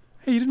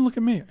 Hey, you didn't look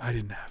at me. I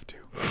didn't have to.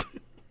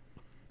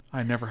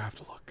 I never have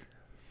to look.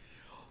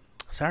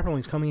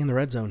 Saproling's coming in the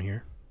red zone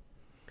here.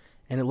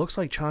 And it looks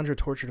like Chandra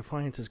Torture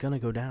Defiance is going to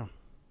go down.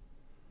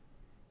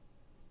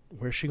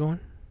 Where's she going?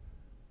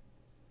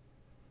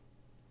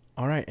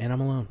 Alright, and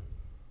I'm alone.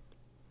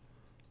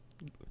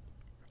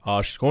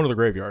 She's going to the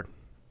graveyard.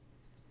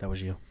 That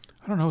was you.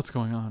 I don't know what's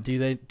going on. Do you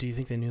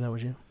think they knew that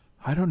was you?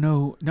 I don't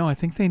know. No, I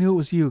think they knew it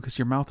was you because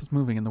your mouth was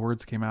moving and the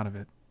words came out of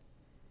it.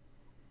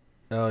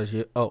 Oh, it's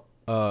you.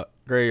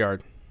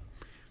 Graveyard.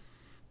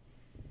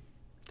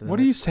 What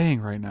are you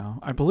saying right now?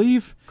 I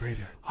believe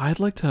graveyard.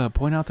 I'd like to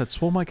point out that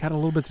Swole Mike had a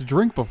little bit to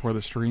drink before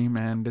the stream,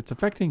 and it's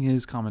affecting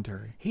his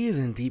commentary. He is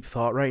in deep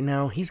thought right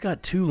now. He's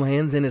got 2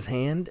 lands in his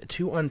hand,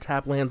 2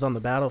 untapped lands on the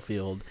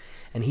battlefield,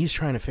 and he's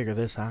trying to figure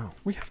this out.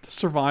 We have to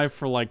survive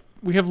for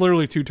we have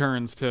literally 2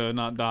 turns to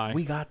not die.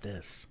 We got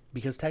this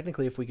because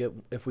technically, if we get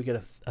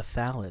a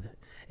Thallid,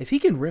 if he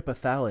can rip a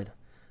Thallid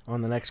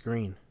on the next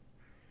green,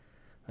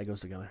 that goes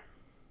together.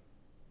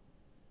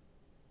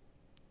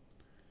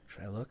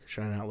 Should I look?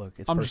 Should I not look?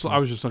 I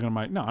was just looking at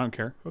my. No, I don't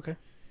care. Okay.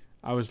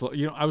 I was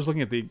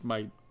looking at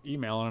my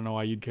email. I don't know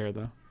why you'd care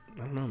though. I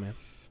don't know,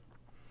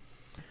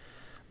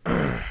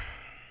 man.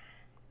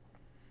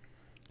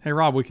 Hey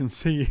Rob, we can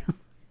see you.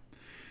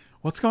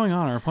 What's going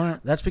on? Our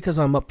opponent. That's because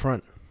I'm up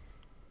front.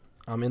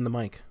 I'm in the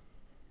mic.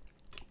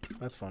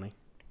 That's funny.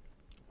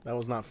 That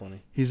was not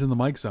funny. He's in the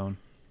mic zone.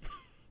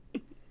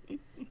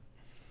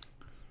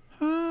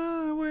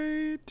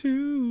 Highway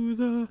to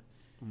the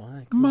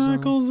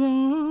Michael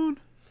zone.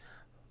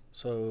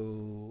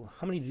 So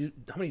how many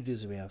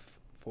dudes do we have?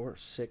 4,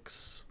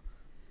 6.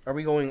 Are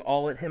we going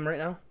all at him right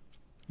now?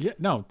 Yeah,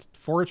 no.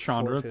 4 at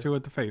Chandra, 2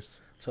 at the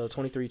face. So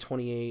 23,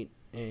 28,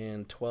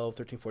 and 12,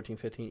 13, 14,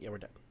 15. Yeah, we're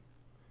dead.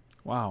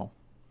 Wow.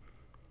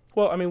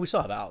 Well, I mean, we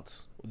still have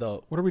outs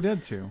though. What are we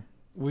dead to?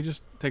 We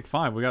just take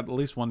 5. We got at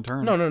least 1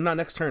 turn. No, not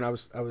next turn. I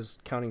was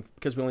counting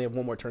because we only have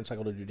 1 more turn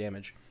cycle to do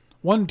damage.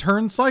 1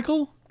 turn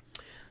cycle?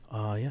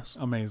 Yes.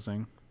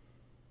 Amazing.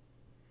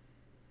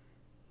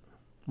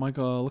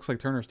 Michael, looks like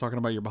Turner's talking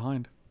about you're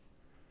behind.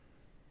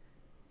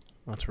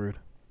 That's rude.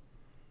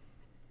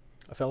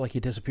 I felt like he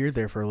disappeared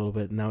there for a little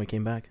bit, and now he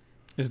came back.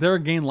 Is there a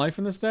gain life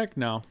in this deck?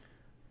 No.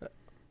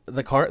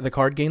 The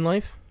card gain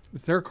life?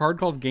 Is there a card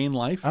called gain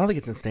life? I don't think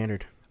it's in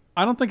standard.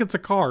 I don't think it's a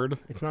card.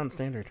 It's not in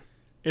standard.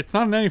 It's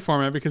not in any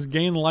format because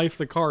gain life,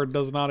 the card,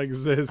 does not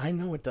exist. I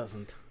know it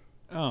doesn't.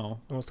 Oh.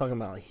 I was talking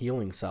about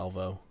healing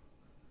salvo.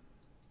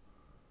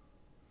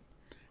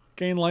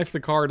 Gain life, the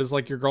card, is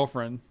like your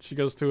girlfriend. She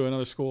goes to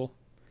another school.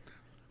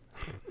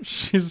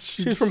 She's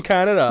from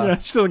Canada. Yeah,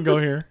 she doesn't go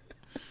here.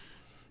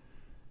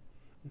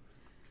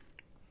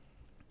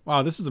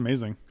 Wow, this is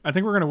amazing. I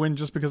think we're going to win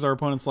just because our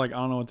opponent's like, I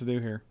don't know what to do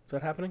here. Is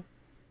that happening?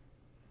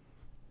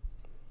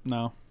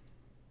 No.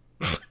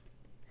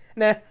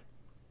 Nah.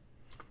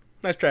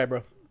 Nice try,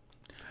 bro.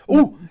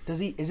 Ooh,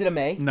 is it a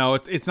May? No,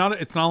 it's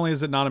not. It's not only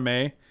is it not a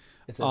May,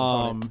 it's an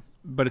opponent.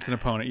 But it's an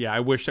opponent. Yeah,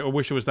 I wish it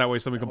was that way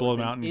so we could blow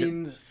them out. And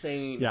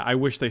insane. Yeah, I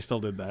wish they still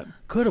did that.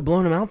 Could have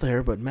blown him out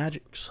there, but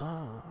Magic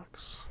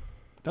sucks.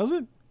 Does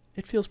it?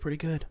 It feels pretty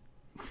good.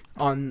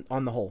 On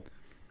the whole.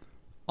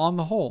 On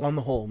the whole. On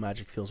the whole,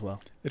 Magic feels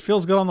well. It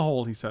feels good on the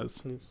whole, he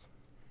says.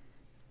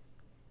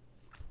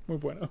 Muy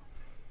bueno.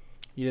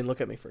 You didn't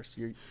look at me first.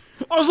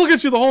 I was looking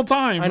at you the whole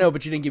time. I know,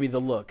 but you didn't give me the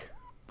look.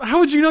 How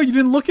would you know you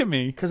didn't look at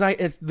me? Because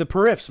it's the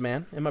periffs,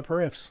 man. In my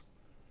periffs.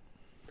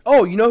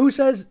 Oh, you know who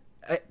says...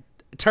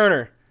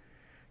 Turner,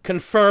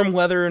 confirm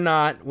whether or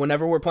not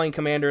whenever we're playing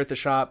Commander at the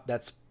shop,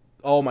 that's...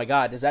 Oh my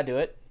god, does that do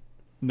it?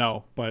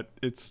 No, but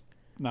it's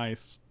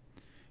nice.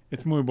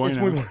 It's muy bueno. It's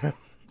muy bueno.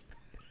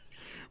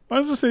 Why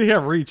does the city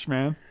have reach,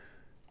 man?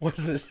 What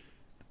is this?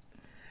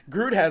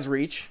 Groot has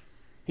reach.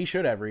 He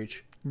should have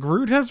reach.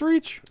 Groot has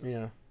reach?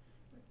 Yeah.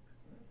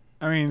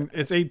 I mean,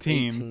 it's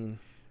 18.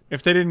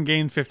 If they didn't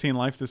gain 15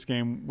 life this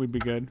game, we'd be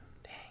good.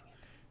 Dang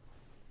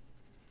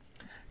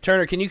it.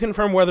 Turner, can you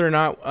confirm whether or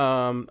not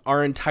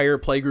our entire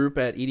playgroup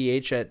at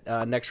EDH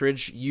at Next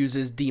Ridge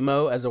uses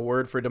demo as a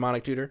word for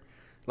demonic tutor?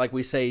 Like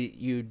we say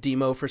you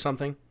demo for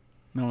something?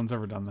 No one's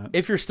ever done that.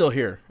 If you're still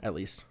here, at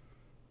least.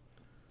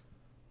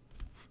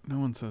 No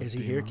one says Is he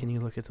demo. here? Can you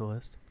look at the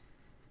list?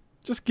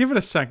 Just give it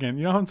a second.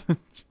 You don't have to...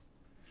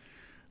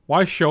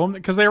 Why show them?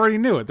 Because they already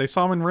knew it. They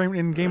saw him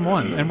in game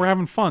 1, and we're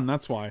having fun.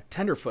 That's why.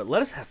 Tenderfoot,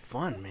 let us have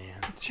fun,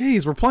 man.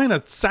 Jeez, we're playing a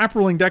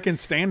Saproling deck in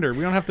standard.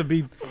 We don't have to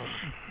be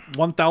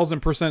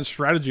 1,000%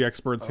 strategy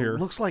experts here.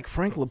 Looks like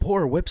Frank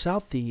Lepore whips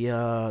out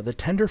the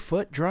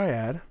Tenderfoot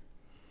Dryad,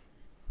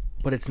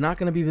 but it's not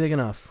going to be big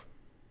enough.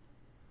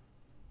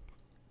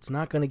 It's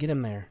not going to get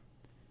him there.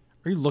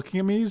 Are you looking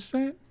at me? You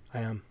say it? I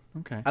am.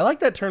 Okay. I like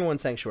that turn 1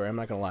 Sanctuary. I'm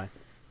not going to lie.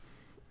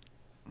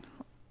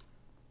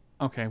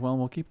 Okay, well,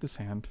 we'll keep this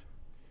hand.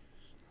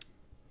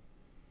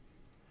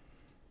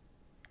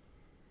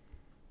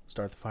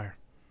 Start the fire.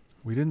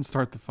 We didn't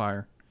start the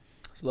fire.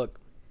 So look.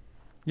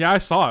 Yeah, I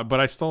saw it, but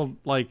I still,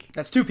 like...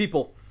 That's 2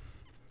 people.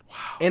 Wow.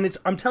 And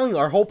I'm telling you,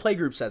 our whole play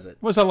group says it.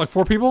 Was that, like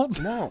 4 people?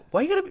 No.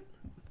 Why you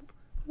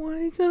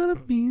gotta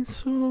be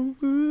so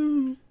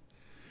rude?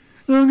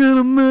 I'm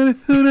gonna matter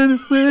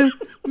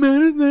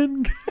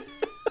than...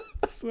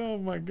 Oh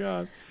my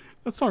god.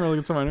 That song really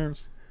gets on my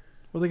nerves.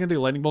 What are they gonna do?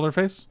 Lightning bolt her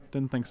face?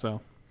 Didn't think so.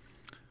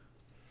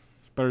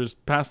 Better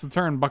just pass the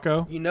turn,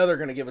 bucko. You know they're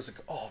gonna give us a...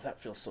 Oh,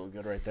 that feels so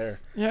good right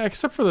there. Yeah,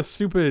 except for the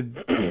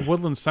stupid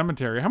Woodland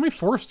Cemetery. How many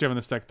forests do you have in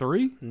this deck?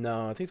 3?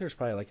 No, I think there's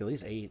probably like at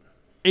least 8.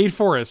 8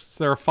 forests.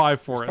 There are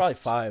 5 forests.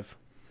 There's probably 5.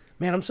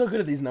 Man, I'm so good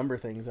at these number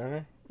things, aren't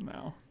I?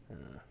 No.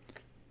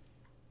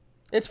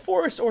 It's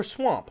forest or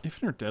swamp.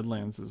 Ifnir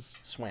Deadlands is...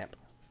 Swamp.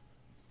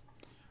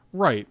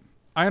 Right.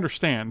 I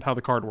understand how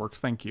the card works.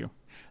 Thank you.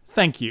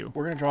 Thank you.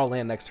 We're going to draw a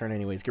land next turn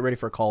anyways. Get ready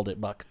for Called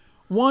It, Buck.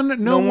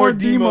 No more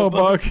demo,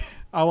 Buck.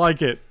 I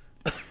like it.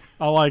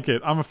 I like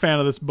it. I'm a fan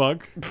of this,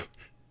 Buck.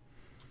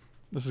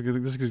 This is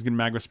getting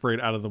magma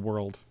sprayed out of the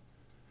world.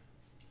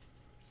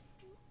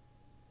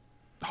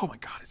 Oh my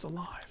god, it's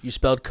alive. You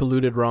spelled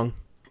colluded wrong.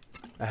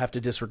 I have to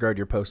disregard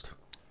your post.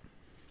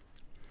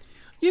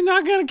 You're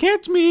not going to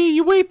catch me.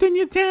 You wasting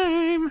your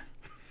time.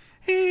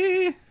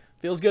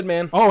 Feels good,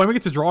 man. Oh, and we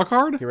get to draw a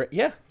card?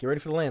 Yeah, get ready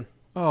for the land.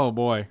 Oh,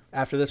 boy.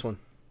 After this one.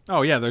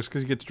 Oh, yeah, there's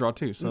because you get to draw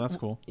 2, so that's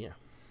cool. Yeah.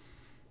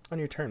 On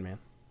your turn, man.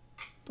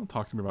 Don't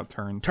talk to me about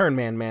turns. Turn,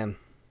 man.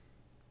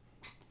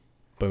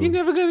 Boom. You're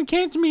never going to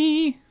catch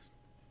me.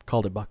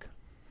 Called it, Buck.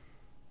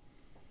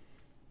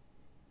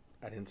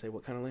 I didn't say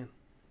what kind of land.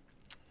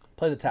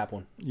 Play the tap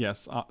one.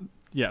 Yes.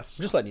 Yes.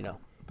 Just letting you know.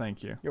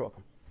 Thank you. You're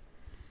welcome.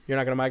 You're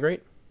not going to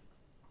migrate?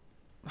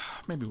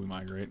 Maybe we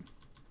migrate.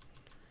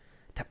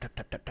 Tap, tap,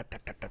 tap, tap, tap,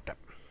 tap, tap, tap.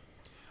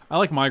 I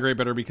like migrate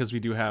better because we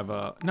do have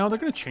no, they're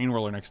gonna chain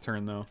whirler next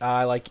turn though.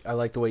 I like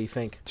the way you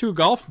think. 2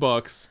 golf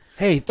bucks.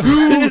 Hey,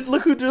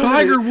 look who donated.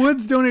 Tiger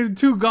Woods donated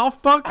 2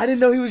 golf bucks. I didn't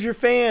know he was your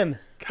fan.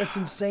 That's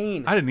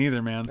insane. I didn't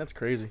either, man. That's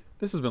crazy.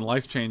 This has been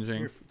life changing.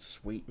 You're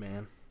sweet,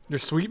 man. You're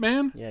sweet,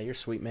 man. Yeah, you're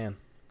sweet, man.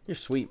 You're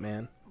sweet,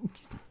 man.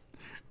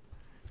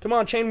 Come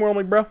on, chain whirl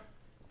me, bro.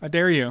 I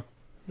dare you. All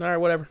right,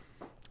 whatever.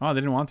 Oh, they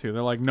didn't want to.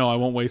 They're like, no, I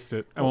won't waste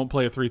it. I won't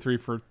play a 3/3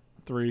 for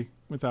 3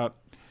 without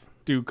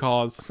due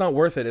cause. It's not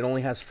worth it. It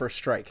only has first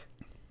strike.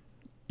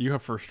 You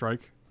have first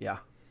strike. Yeah.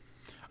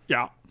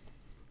 Yeah.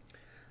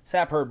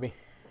 Sap heard me.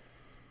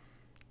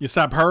 You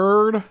sap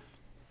herd.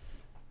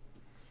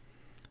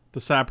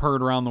 The sap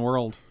herd around the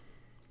world.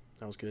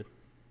 That was good.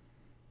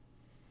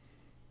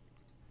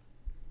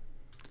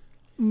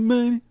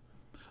 Money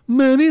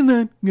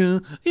that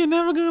girl. You're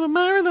never gonna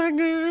marry that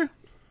girl.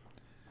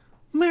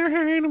 Marry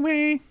her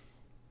anyway.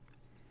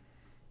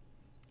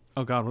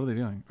 Oh God, what are they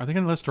doing? Are they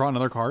gonna let's draw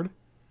another card?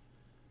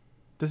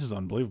 This is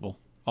unbelievable.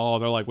 Oh,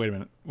 they're like, wait a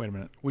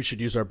minute. We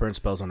should use our burn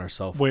spells on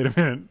ourselves. Wait a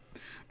minute.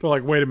 They're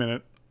like, wait a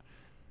minute.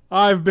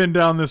 I've been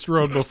down this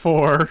road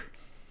before.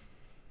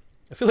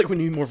 I feel like we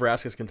need more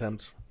Vraska's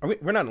Contempts.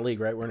 We're not in a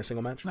league, right? We're in a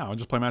single match? No, I'll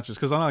just play matches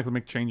because I don't like to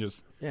make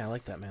changes. Yeah, I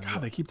like that, man.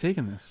 God, they keep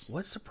taking this.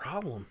 What's the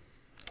problem?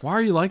 Why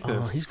are you like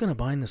this? He's going to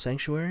bind the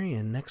Sanctuary,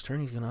 and next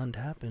turn he's going to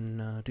untap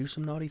and do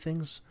some naughty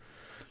things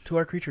to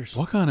our creatures.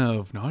 What kind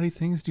of naughty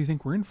things do you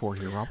think we're in for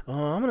here, Rob?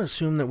 I'm going to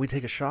assume that we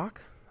take a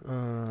shock.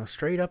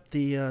 Straight up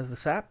the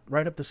sap,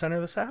 right up the center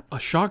of the sap. A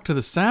shock to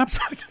the sap?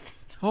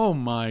 Oh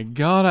my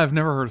God, I've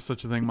never heard of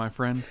such a thing, my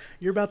friend.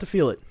 You're about to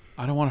feel it.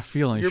 I don't want to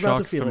feel any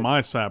shocks to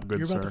my sap,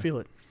 good sir. You're about to feel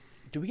it.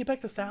 Do we get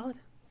back to Thallid?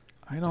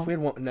 I don't. If we had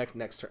one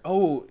next turn.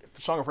 Oh,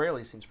 Song of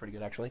Freyalise seems pretty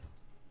good, actually.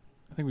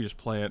 I think we just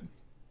play it.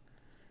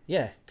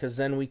 Yeah, because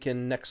then we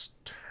can next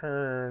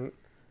turn.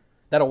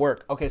 That'll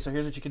work. Okay, so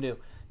here's what you can do.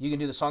 You can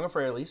do the Song of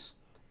Freyalise,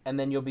 and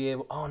then you'll be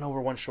able. Oh no,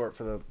 we're one short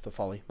for the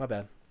Folly. My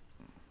bad.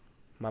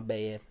 My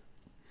bad.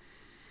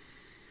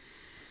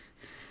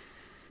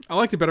 I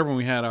liked it better when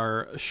we had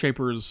our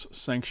Shaper's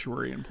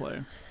Sanctuary in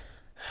play.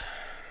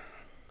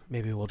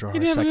 Maybe we'll draw our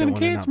second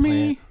one and not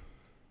play it.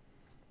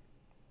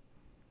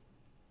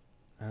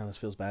 Oh, this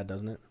feels bad,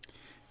 doesn't it?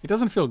 It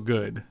doesn't feel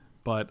good,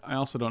 but I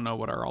also don't know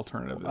what our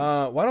alternative is.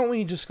 Why don't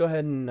we just go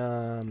ahead and...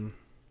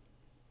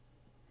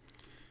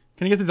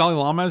 Can you get the Dalai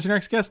Lama as your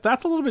next guest?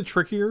 That's a little bit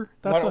trickier.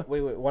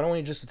 Wait. Why don't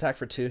we just attack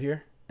for 2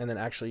 here, and then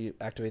actually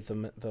activate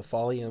the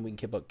Folly, and we can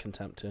keep up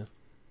Contempt, too?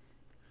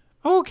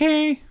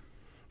 Okay.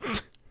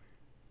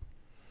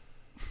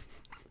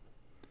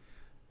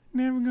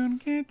 Never gonna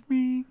catch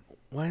me.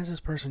 Why is this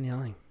person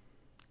yelling?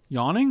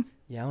 Yawning?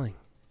 Yelling.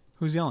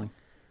 Who's yelling?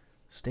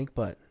 Stink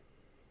butt.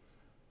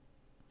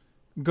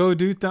 Go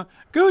do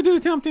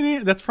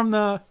something. That's from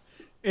the.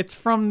 It's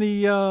from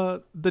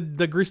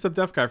the greased up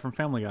deaf guy from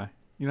Family Guy.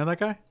 You know that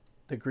guy?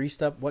 The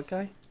greased up what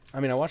guy? I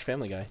mean, I watch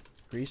Family Guy.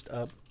 Greased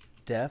up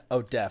deaf.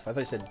 Oh, deaf. I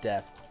thought you said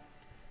deaf.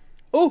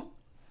 Oh,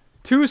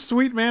 2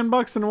 sweet man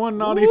bucks and 1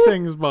 naughty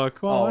things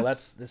buck. Well,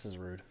 this is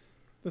rude.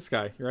 This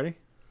guy. You ready?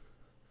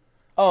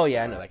 Oh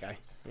yeah, I know that guy.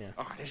 Yeah.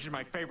 Oh, this is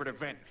my favorite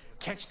event.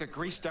 Catch the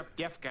greased up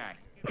deaf guy.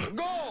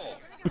 Go!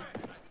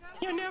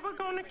 You're never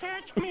gonna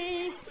catch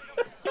me.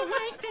 You're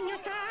wasting your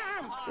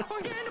time.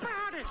 Forget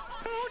about it.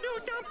 Go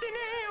do something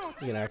else.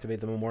 You gonna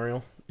activate the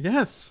memorial?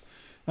 Yes.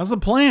 That's the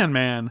plan,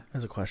 man.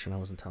 That's a question I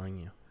wasn't telling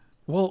you.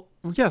 Well,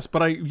 yes,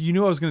 but you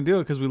knew I was going to do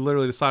it because we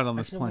literally decided on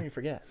this plan. You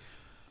forget.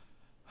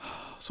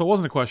 So it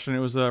wasn't a question. It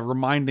was a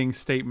reminding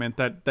statement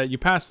that you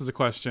passed as a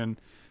question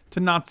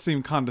to not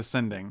seem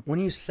condescending. When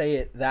you say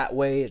it that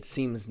way, it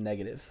seems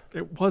negative.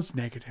 It was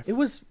negative. It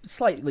was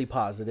slightly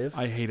positive.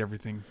 I hate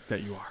everything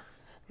that you are.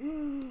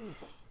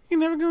 You're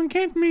never going to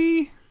catch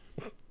me.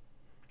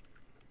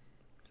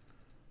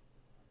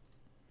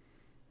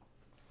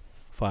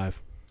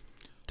 5.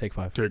 Take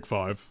 5. Take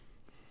 5.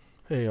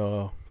 Hey,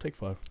 take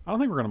 5. I don't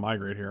think we're going to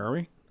migrate here, are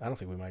we? I don't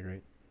think we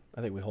migrate.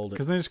 I think we hold it.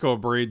 Because they just go a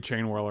braid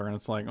chain whirler, and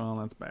it's like, oh,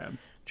 that's bad.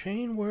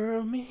 Chain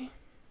whirl me.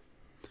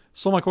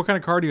 So, Mike, what kind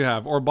of car do you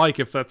have? Or bike,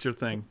 if that's your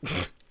thing.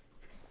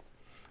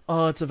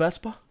 It's a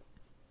Vespa.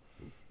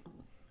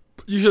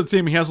 You should see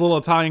him. He has little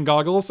Italian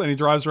goggles, and he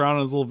drives around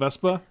in his little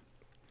Vespa.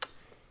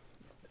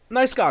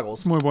 Nice goggles.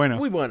 It's muy bueno.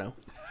 Muy bueno.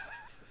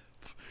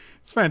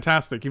 It's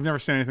fantastic. You've never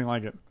seen anything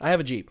like it. I have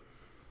a Jeep.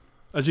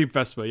 A Jeep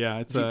Vespa, yeah.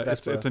 It's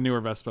a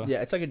newer Vespa.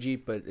 Yeah, it's like a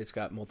Jeep, but it's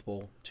got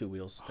multiple 2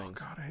 wheels things.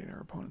 Oh, God, I hate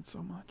our opponents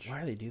so much. Why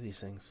do they do these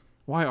things?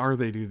 Why are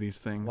they do these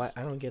things? Why?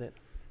 I don't get it.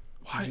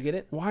 Why? Did you get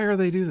it? Why are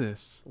they do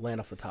this?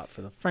 Land off the top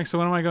for the... Frank, so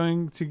when am I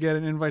going to get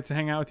an invite to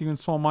hang out with you and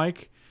Swole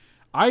Mike?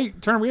 We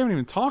haven't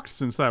even talked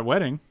since that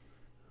wedding.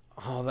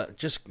 Oh,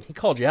 he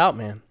called you out,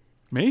 man.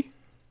 Me?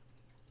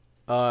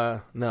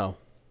 No.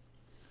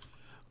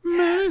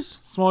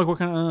 Small, like, what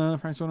kind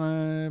of Frank?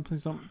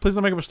 Please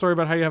don't make up a story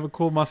about how you have a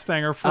cool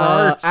Mustang or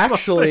Ferrari.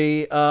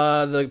 Actually,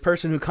 the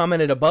person who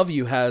commented above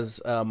you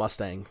has a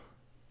Mustang.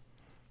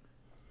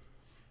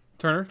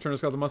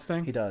 Turner's got the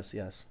Mustang. He does,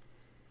 yes.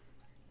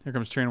 Here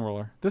comes Chain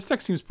Whirler. This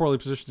deck seems poorly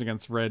positioned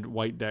against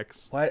red-white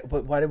decks. Why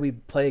did we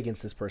play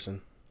against this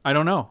person? I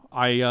don't know.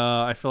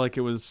 I feel like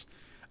it was.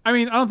 I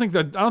mean, I don't think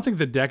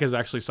the deck is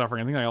actually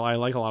suffering. I think I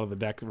like a lot of the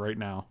deck right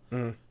now.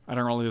 I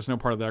don't really. There's no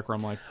part of the deck where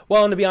I'm like.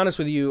 Well, and to be honest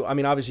with you, I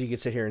mean, obviously you could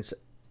sit here and say,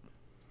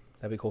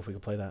 that'd be cool if we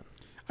could play that.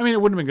 I mean,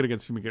 it wouldn't have been good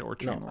against Fumigate or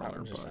Chain Whirler.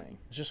 I'm just saying.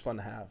 It's just fun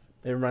to have.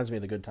 It reminds me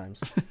of the good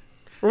times.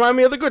 Remind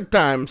me of the good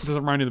times. Does it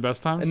remind you of the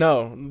best times?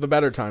 No, the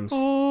better times.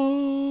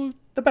 Oh,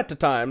 the better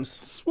times.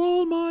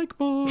 Swole Mike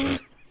boy.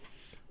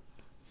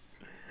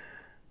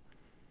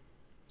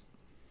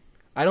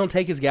 I don't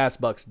take his gas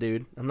bucks,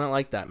 dude. I'm not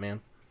like that, man.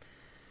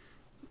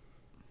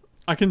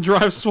 I can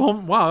drive Swole.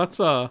 Wow, that's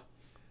a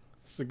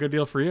good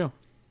deal for you.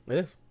 It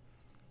is.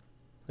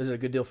 Is it a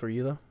good deal for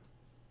you, though?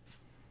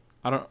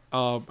 I don't.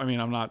 I mean,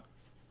 I'm not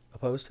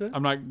opposed to it.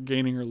 I'm not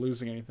gaining or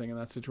losing anything in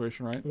that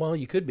situation, right? Well,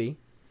 you could be.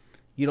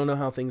 You don't know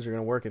how things are going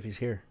to work if he's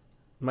here.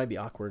 It might be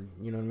awkward.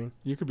 You know what I mean?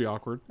 You could be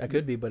awkward. I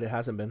could be, but it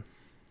hasn't been.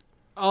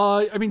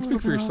 I mean,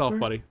 speak for yourself, awkward.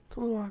 buddy. It's a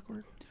little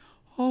awkward.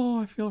 Oh,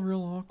 I feel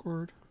real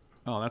awkward.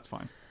 Oh, that's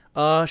fine.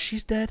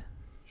 She's dead.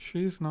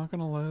 She's not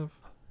gonna live.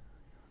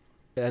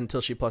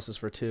 Until she pluses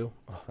for 2.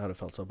 Oh, that would have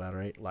felt so bad,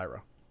 right?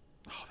 Lyra.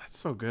 Oh, that's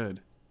so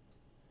good.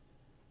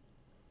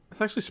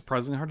 It's actually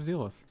surprisingly hard to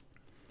deal with.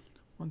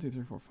 1, 2,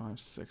 3, 4, 5,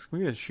 6. Can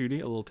we get a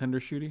shooty? A little tender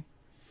shooty?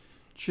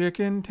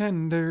 Chicken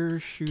tender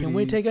shooty. Can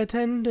we take a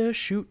tender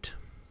shoot?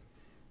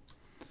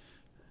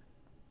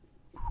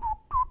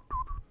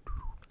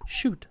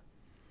 Shoot.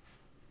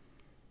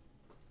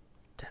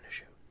 Tender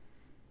shoot.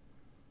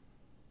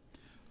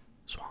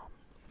 Swamp.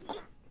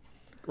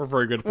 We're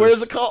very good at this.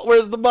 Where's the call?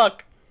 Where's the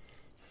buck?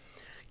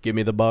 Give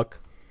me the buck.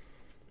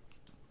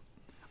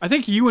 I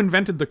think you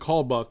invented the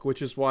call buck,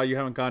 which is why you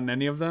haven't gotten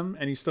any of them,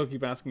 and you still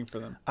keep asking for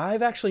them.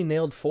 I've actually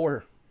nailed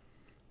 4.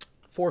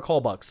 4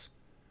 call bucks.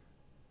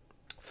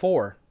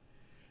 4.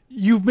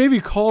 You've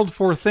maybe called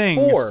 4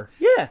 things. 4,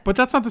 yeah. But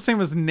that's not the same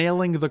as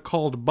nailing the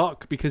called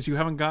buck, because you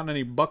haven't gotten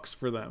any bucks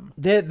for them.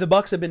 The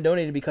bucks have been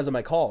donated because of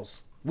my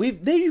calls.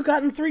 You've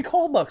gotten 3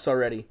 call bucks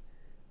already.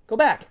 Go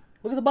back.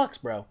 Look at the bucks,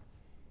 bro.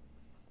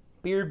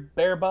 Beard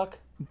bear buck.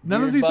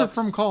 None of these bucks are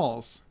from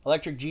calls.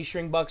 Electric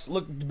G-string bucks.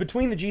 Look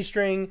between the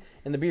G-string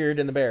and the beard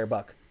and the bear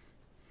buck.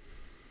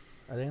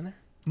 Are they in there?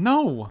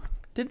 No.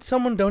 Did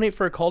someone donate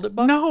for a called it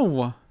buck?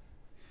 No.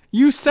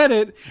 You said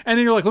it, and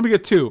then you're like, let me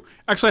get 2.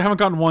 Actually, I haven't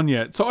gotten 1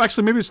 yet. So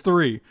actually, maybe it's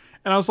 3.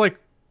 And I was like,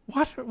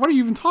 what? What are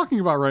you even talking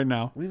about right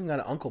now? We even got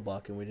an uncle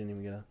buck, and we didn't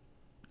even get a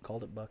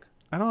called it buck.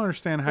 I don't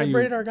understand how you...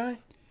 rated our guy?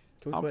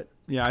 Can we quit?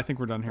 Yeah, I think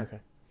we're done here. Okay.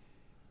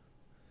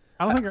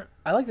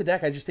 I like the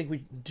deck. I just think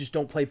we just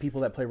don't play people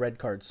that play red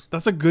cards.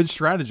 That's a good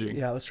strategy.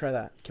 Yeah, let's try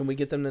that. Can we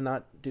get them to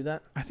not do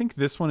that? I think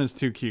this one is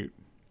too cute.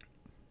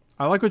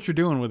 I like what you're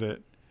doing with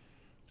it.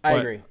 I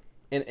agree.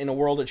 In a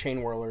world of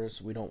chain whirlers,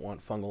 we don't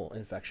want fungal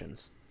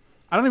infections.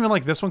 I don't even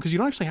like this one because you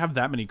don't actually have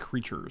that many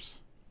creatures.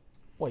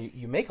 Well,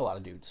 you make a lot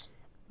of dudes.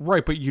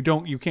 Right, but you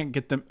can't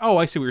get them. Oh,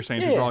 I see what you're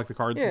saying. To draw like the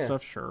cards and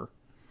stuff. Sure.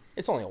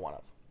 It's only a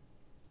 1-of.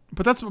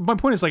 But that's my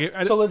point. Is like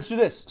so let's do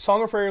this.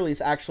 Song of Freyalise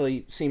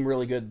actually seemed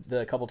really good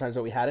the couple times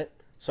that we had it.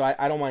 So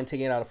I don't mind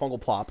taking it out of fungal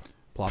plop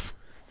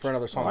for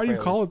another Song. Why do you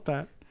call it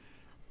that?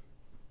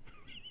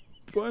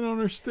 I don't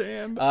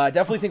understand.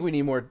 Definitely think we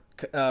need more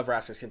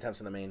Vraska's Contempts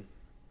in the main.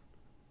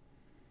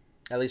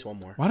 At least 1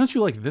 more. Why don't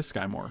you like this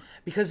guy more?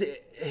 Because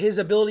his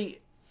ability,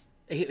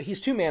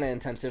 he's 2 mana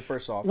intensive.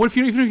 First off, what if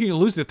even if you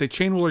lose it, if they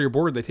chain whirl your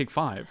board, they take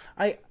 5.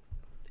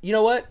 You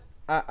know what?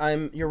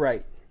 You're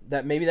right.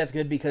 That maybe that's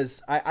good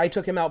because I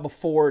took him out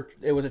before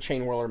it was a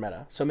chain whirler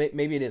meta, so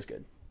maybe it is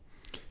good.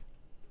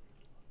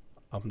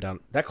 Up and down.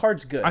 That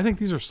card's good. I think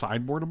these are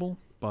sideboardable,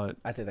 but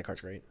I think that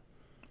card's great.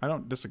 I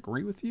don't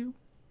disagree with you.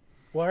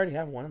 Well, I already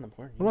have 1 in the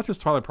board. What about this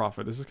Twilight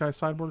Prophet? Is this guy a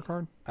sideboard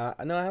card?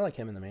 No, I like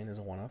him in the main as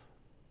a 1-of.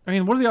 I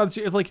mean, what are the odds?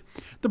 If like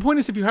the point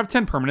is, if you have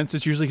 10 permanents,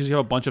 it's usually because you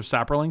have a bunch of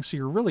Saprolings, so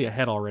you're really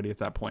ahead already at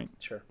that point.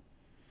 Sure.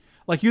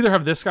 Like you either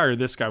have this guy or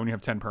this guy when you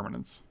have 10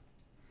 permanents.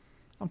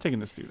 I'm taking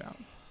this dude out.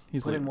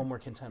 He's Put in 1 more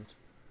Contempt.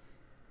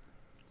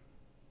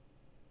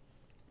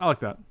 I like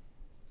that.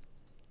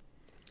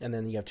 And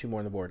then you have 2 more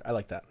on the board. I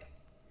like that.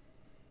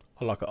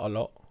 I like it a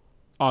lot.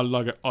 I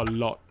like it a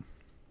lot.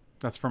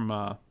 That's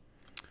from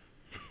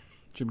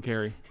Jim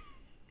Carrey.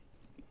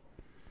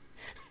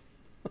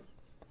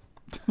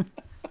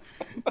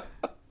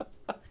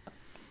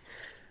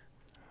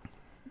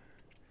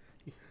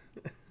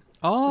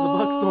 Oh,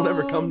 the bucks don't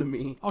ever come to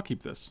me. I'll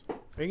keep this.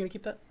 Are you gonna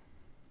keep that?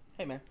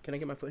 Hey man, can I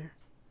get my foot here?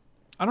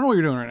 I don't know what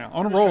you're doing right now. I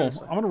want to roll.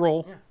 I'm gonna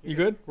roll. Yeah, you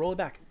good? Roll it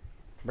back.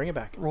 Bring it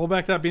back. Roll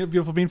back that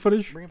beautiful bean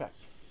footage. Bring it back.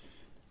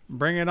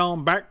 Bring it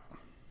on back.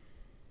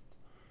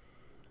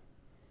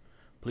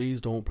 Please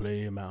don't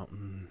play a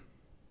mountain.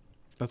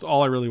 That's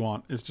all I really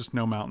want. Is just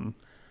no mountain.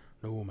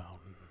 No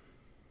mountain.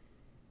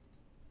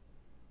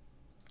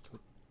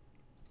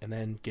 And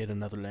then get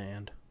another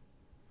land.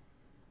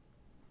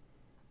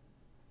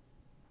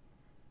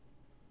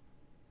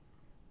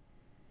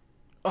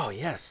 Oh,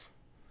 yes.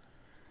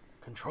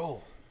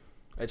 Control.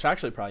 It's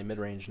actually probably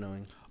mid-range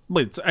knowing.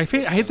 Wait, I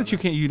hate that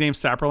you name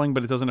Saproling,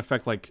 but it doesn't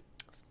affect like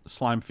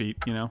slime feet.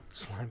 You know,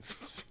 slime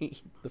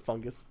feet, the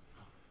fungus.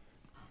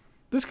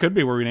 This could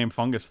be where we name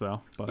fungus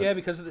though. But yeah,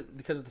 because of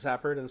the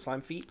Sapherd and the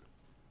slime feet.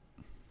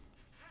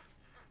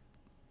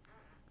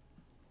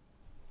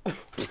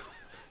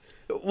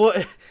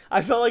 Well,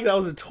 I felt like that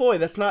was a toy.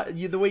 That's not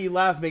the way you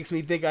laugh makes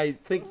me think. I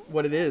think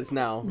what it is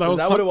now. Is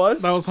that what it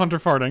was? That was Hunter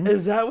farting.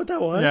 Is that what that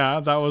was?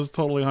 Yeah, that was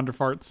totally Hunter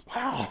farts.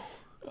 Wow.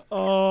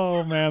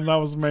 Oh man, that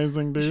was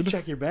amazing, dude. You should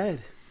check your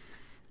bed.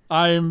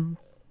 Don't.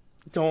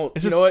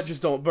 You know what?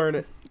 Just don't burn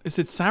it. Is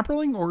it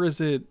Saproling or is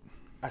it?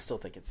 I still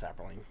think it's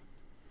Saproling.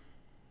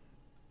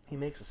 He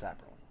makes a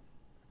Saproling.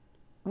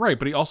 Right,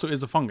 but he also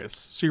is a fungus.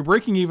 So you're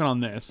breaking even on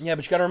this. Yeah,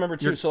 but you got to remember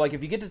too. So like,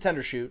 if you get to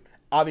Tendershoot,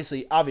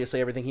 obviously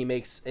everything he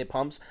makes it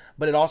pumps,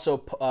 but it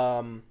also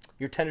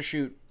your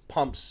Tendershoot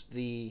pumps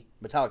the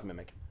Metallic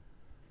Mimic.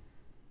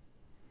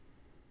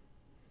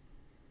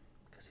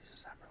 Because he's a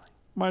Saproling.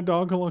 My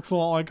dog looks a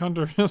lot like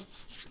Hunter.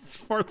 Just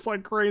farts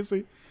like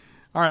crazy.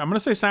 All right, I'm gonna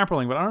say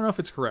Saproling, but I don't know if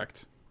it's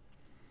correct.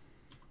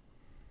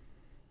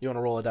 You want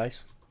to roll a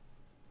dice?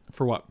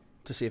 For what?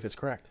 To see if it's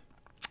correct.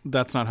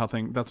 That's not how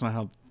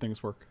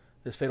things work.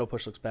 This Fatal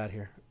Push looks bad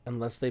here.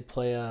 Unless they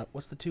play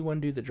what's the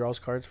 2/1 dude that draws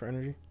cards for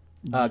energy?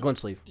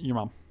 Glintsleeve. Your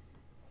mom.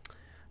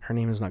 Her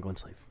name is not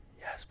Glintsleeve.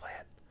 Yes, play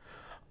it.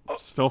 Oh.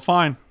 Still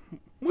fine.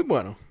 Muy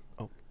bueno.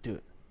 Oh, do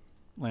it.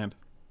 Land.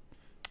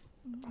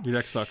 Your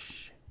deck sucks.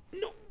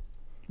 No.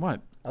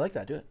 What? I like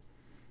that. Do it.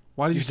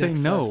 Why did you say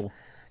no?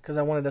 Because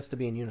I wanted us to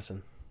be in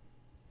unison.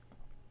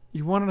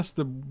 You wanted us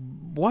to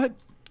what?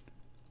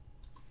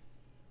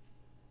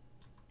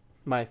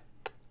 My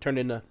turned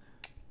into.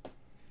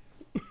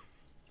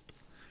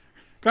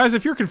 Guys,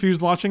 if you're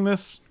confused watching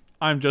this,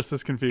 I'm just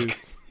as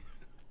confused.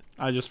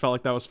 I just felt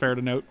like that was fair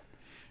to note.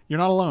 You're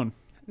not alone.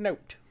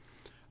 Note.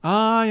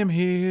 I am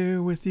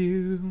here with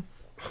you.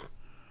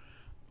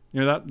 You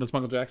know that? That's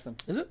Michael Jackson.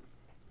 Is it?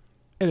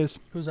 It is.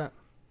 Who's that?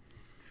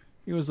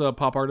 He was a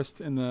pop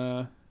artist in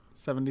the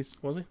 70s.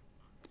 Was he? Did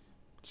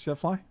you see that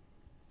fly?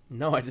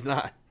 No, I did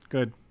not.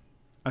 Good.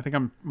 I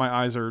think my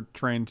eyes are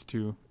trained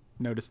to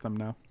notice them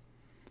now.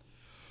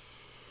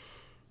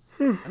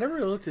 I never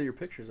really looked at your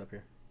pictures up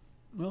here.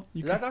 Well,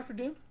 is that Doctor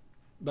Doom?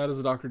 That is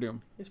a Doctor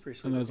Doom. He's pretty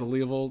sweet. And there's a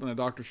Leovold and a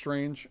Doctor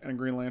Strange and a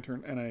Green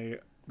Lantern and a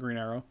Green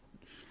Arrow.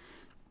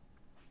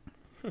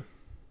 And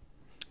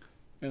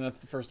that's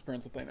the first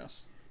appearance of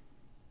Thanos.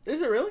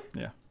 Is it really?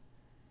 Yeah.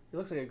 He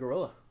looks like a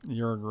gorilla.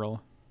 You're a gorilla.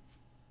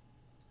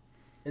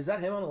 Is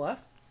that him on the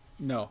left?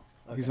 No.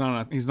 Okay.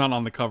 He's not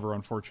on the cover,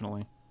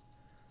 unfortunately.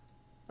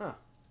 Oh.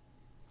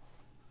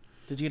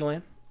 Did you get a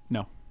land?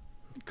 No.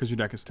 Because your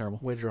deck is terrible.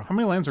 Way to draw. How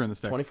many lands are in this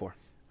deck? 24.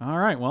 All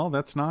right. Well,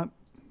 that's not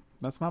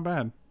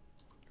bad.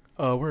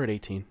 We're at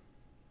 18.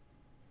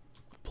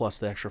 Plus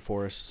the extra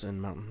forests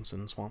and mountains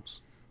and swamps.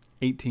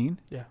 18?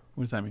 Yeah.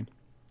 What does that mean?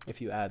 If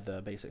you add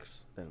the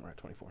basics, then we're at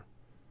 24.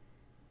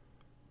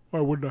 Why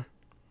wouldn't I?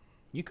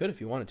 You could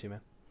if you wanted to, man.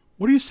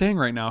 What are you saying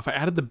right now? If I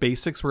added the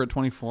basics, we're at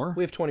 24?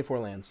 We have 24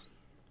 lands.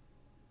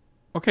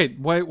 Okay.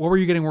 What were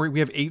you getting worried? We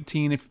have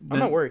 18. I'm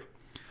not worried.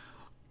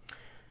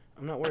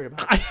 I'm not worried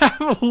about it. I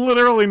have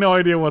literally no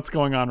idea what's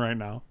going on right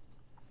now.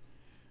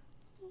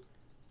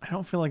 I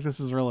don't feel like this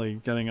is really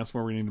getting us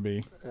where we need to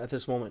be. At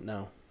this moment,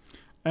 no.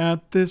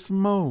 At this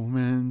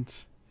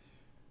moment,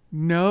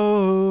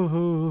 no.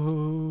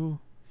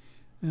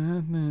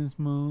 At this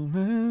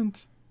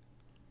moment.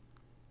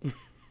 I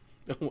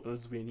want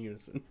us to be in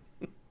unison.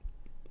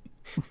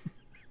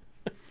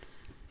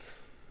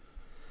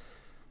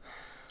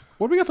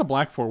 What do we got the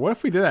black for? What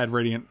if we did add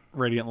Radiant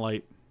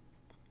Light?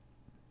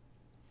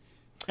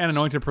 And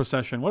Anointed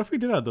Procession. What if we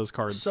did add those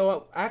cards?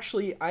 So I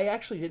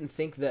actually didn't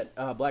think that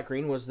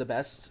black-green was the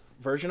best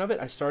version of it.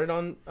 I started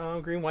on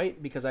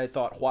green-white because I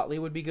thought Huatli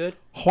would be good.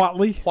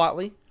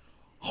 Huatli?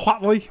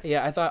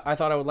 Yeah, I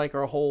thought I would like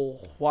our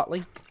whole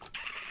Huatli.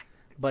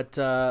 But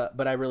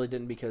I really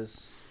didn't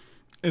because...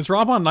 Is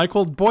Rob on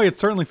NyQuil? Boy, it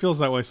certainly feels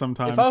that way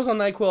sometimes. If I was on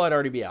NyQuil, I'd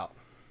already be out.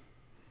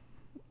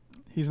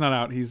 He's not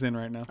out. He's in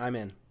right now. I'm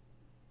in.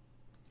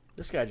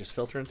 This guy just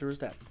filtering through his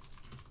deck.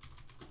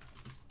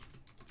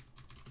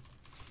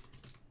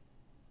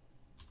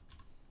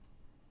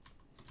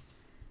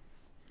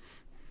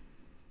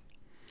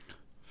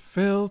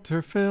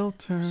 Filter. So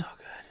good.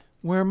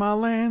 Where my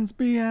lands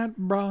be at,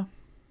 brah.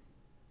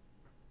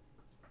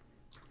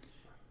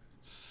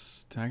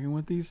 Tagging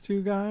with these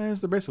two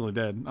guys. They're basically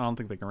dead. I don't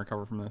think they can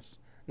recover from this.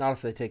 Not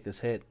if they take this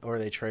hit or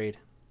they trade.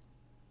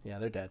 Yeah,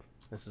 they're dead.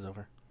 This is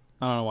over.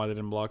 I don't know why they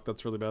didn't block.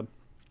 That's really bad.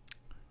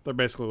 They're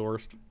basically the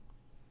worst.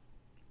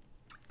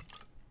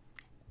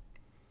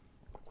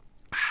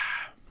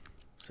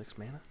 6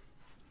 mana.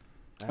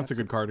 That's a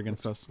good card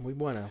against us. Muy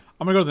bueno.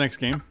 I'm going to go to the next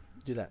game.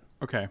 Do that.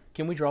 Okay.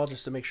 Can we draw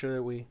just to make sure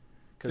that we...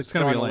 Because it's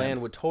going to be a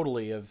land would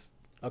totally have...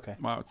 Okay.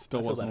 Wow, it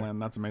still wasn't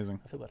land. That's amazing.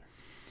 I feel better.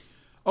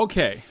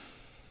 Okay.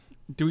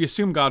 Do we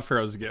assume God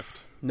Pharaoh's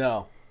gift?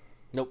 No.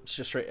 Nope. It's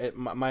just straight...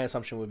 my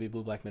assumption would be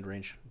blue-black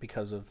mid-range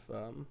because of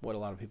what a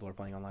lot of people are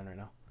playing online right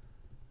now.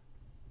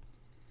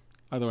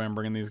 Either way, I'm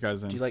bringing these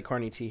guys in. Do you like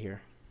Carnage T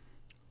here?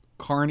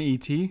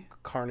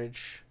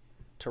 Carnage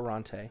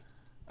Tyrant.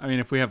 I mean,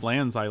 if we have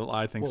lands,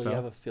 I think so. Well, you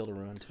have a Field of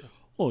Ruin, too.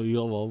 Oh,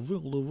 you have a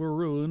Field of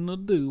Ruin to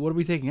do. What are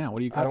we taking out? What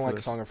do you cut I don't for like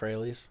this? Song of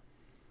Freyalise.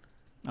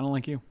 I don't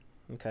like you.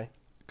 Okay.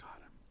 God.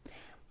 I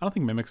don't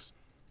think Mimics...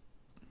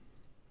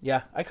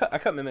 Yeah, I cut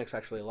Mimics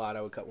actually a lot.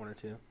 I would cut 1 or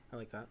 2. I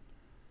like that.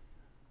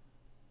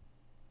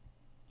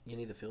 You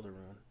need the Field of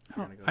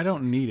Ruin. I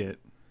don't need it.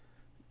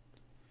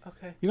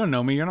 Okay. You don't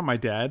know me. You're not my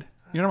dad.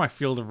 You're not my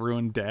Field of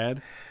Ruin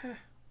dad.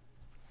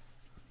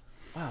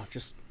 Wow,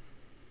 just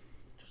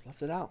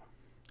left it out.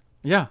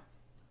 Yeah.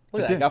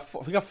 Look at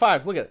that. We got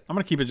 5. Look at it. I'm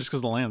going to keep it just because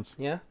of the lands.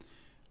 Yeah.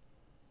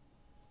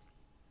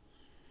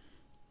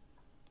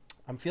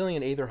 I'm feeling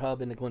an Aether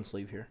Hub and a Glint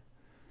Sleeve here.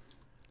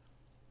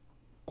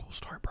 Cool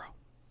story, bro.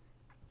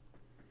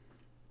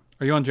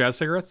 Are you on Jazz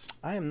Cigarettes?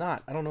 I am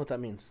not. I don't know what that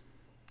means.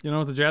 You know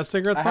what the Jazz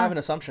Cigarettes are? I have an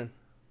assumption.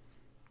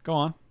 Go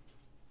on.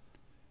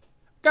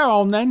 Go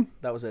on, then.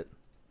 That was it.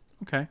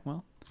 Okay,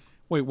 well.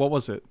 Wait, what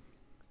was it?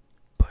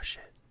 Push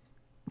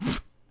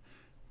it.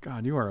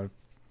 God, you are a...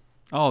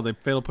 Oh, they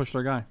failed to push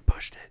their guy.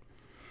 Pushed it.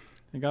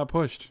 They got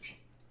pushed.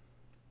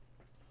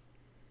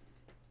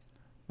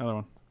 Another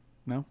one.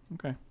 No?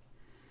 Okay.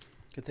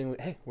 Good thing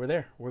we're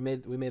there. We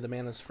made the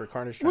manas for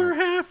Carnage Tyrant. We're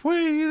Tyrant.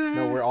 halfway there.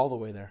 No, we're all the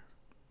way there.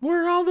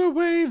 We're all the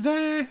way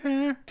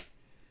there.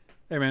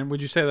 Hey, man,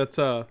 would you say that's...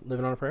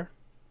 Living on a Prayer?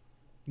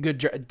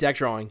 Good deck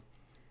drawing.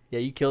 Yeah,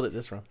 you killed it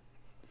this round.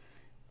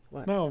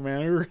 What? No,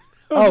 man.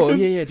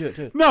 Yeah, do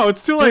it. No,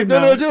 it's too late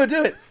now. No,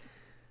 do it.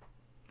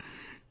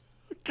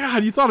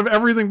 God, you thought of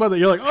everything but that.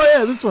 You're like, oh,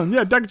 yeah, this one.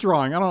 Yeah, deck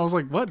drawing. I don't know. I was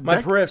like, what?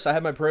 My periffs. I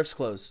had my periffs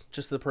closed.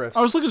 Just the periffs.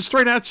 I was looking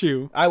straight at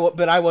you.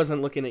 But I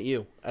wasn't looking at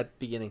you at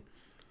the beginning.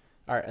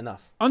 All right,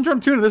 enough.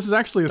 Undrummed Tuna, this is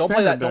actually a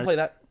standard deck. Don't play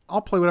that.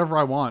 I'll play whatever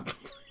I want.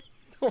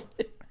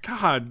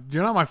 God,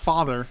 you're not my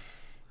father.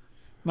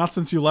 Not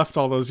since you left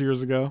all those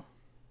years ago.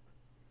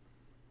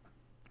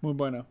 Muy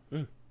bueno.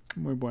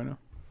 Muy bueno.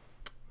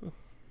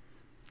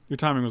 Your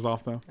timing was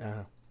off, though.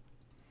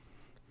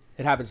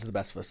 It happens to the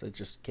best of us. It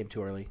just came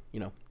too early, you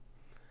know.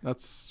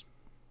 It's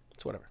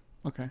whatever.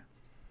 Okay.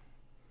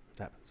 It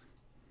happens.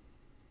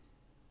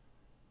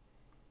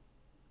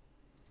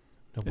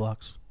 No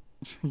blocks.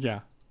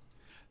 Yeah.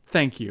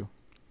 Thank you.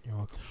 You're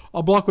welcome.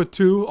 I'll block with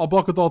 2. I'll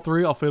block with all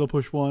 3. I'll fatal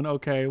push 1.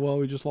 Okay, well,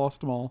 we just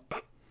lost them all.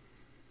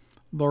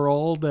 They're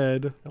all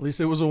dead. At least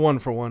it was a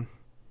 1-for-1.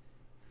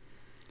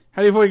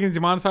 How do you avoid getting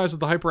demonetized with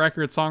the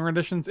hyper-accurate song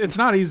renditions? It's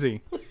not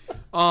easy.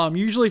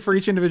 Usually for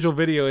each individual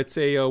video, it's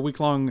a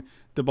week-long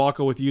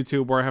debacle with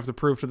YouTube where I have to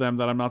prove to them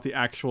that I'm not the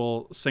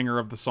actual singer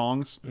of the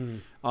songs.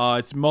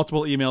 It's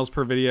multiple emails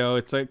per video.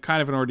 It's a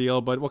kind of an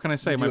ordeal, but what can I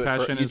say? My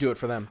passion is... You do it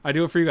for them. I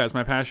do it for you guys.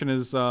 My passion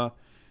is,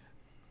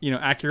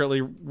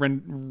 accurately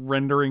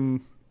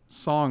rendering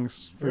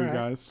songs for you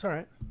guys. It's all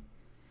right.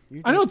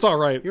 I know it's all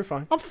right. You're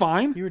fine. I'm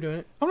fine. You were doing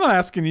it. I'm not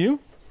asking you.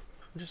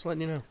 I'm just letting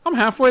you know. I'm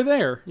halfway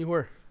there. You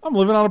were. I'm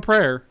living on a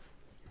prayer.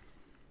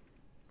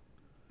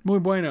 Muy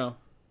bueno.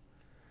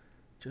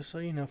 Just so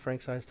you know,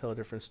 Frank's eyes tell a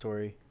different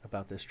story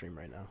about this stream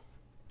right now.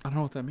 I don't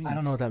know what that means. I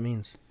don't know what that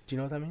means. Do you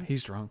know what that means?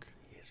 He's drunk.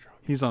 He is drunk.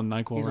 He's on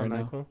NyQuil He's right on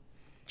now. NyQuil.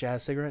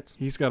 Jazz cigarettes.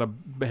 He's got a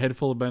head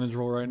full of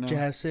Benadryl right now.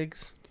 Jazz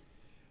cigs.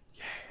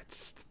 Yeah,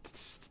 it's...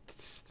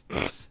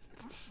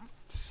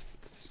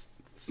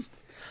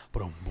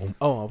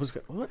 Oh, I was...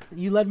 What?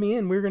 You led me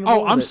in. We were going to...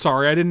 Oh, I'm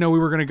sorry. I didn't know we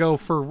were going to go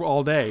for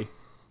all day.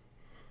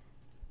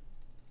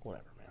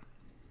 Whatever, man.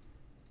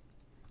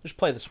 Just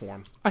play the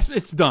Swarm.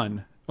 It's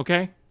done,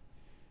 okay?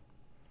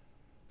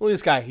 Look at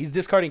this guy. He's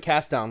discarding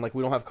cast down like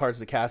we don't have cards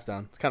to cast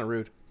down. It's kind of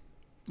rude.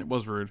 It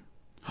was rude.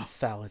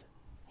 Thallid.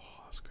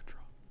 Oh, that's a good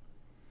draw.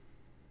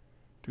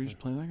 Do we just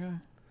play that guy?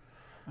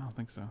 I don't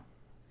think so.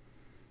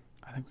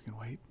 I think we can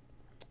wait.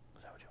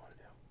 Is that what you want to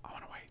do? I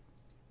want to wait.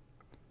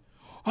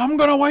 I'm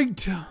gonna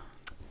wait.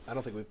 I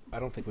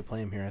don't think we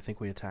play him here. I think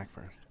we attack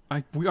first.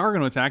 We are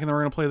gonna attack, and then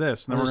we're gonna play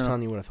this. And then I'm we're just gonna...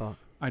 telling you what I thought.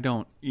 I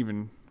don't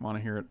even want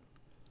to hear it.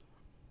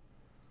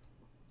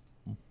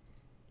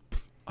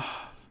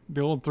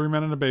 The old 3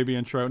 Men and a Baby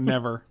intro.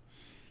 Never.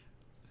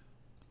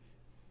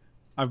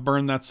 I've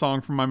burned that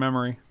song from my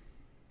memory.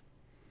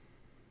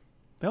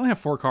 They only have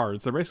 4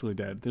 cards. They're basically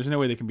dead. There's no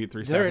way they can beat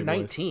 3 Sappy They're at boys.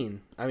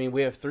 19. I mean,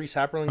 we have 3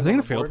 Saprolings. Are they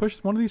going to fail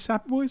push one of these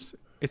Sappy boys?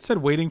 It said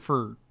waiting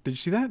for... Did you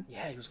see that?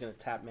 Yeah, he was going to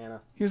tap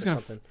mana. He was going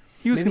to... something.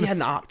 Maybe he had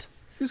an opt.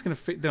 He was going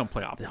to... They don't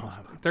play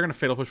optimist. They're going to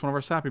fatal push one of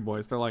our Sappy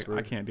boys. They're like, rude.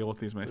 I can't deal with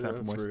these many Sappy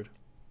That's boys. Rude.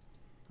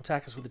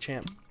 Attack us with the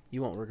champ.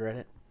 You won't regret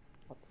it.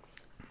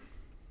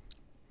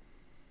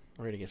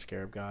 We're going to get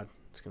Scarab God.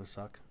 It's going to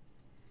suck.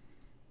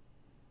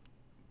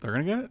 They're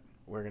going to get it?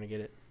 We're going to get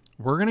it.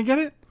 We're going to get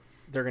it?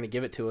 They're going to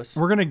give it to us.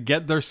 We're going to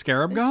get their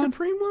Scarab God?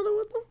 Supreme loaded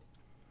with them?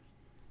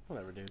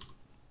 Whatever, dude.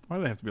 Why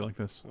do they have to be like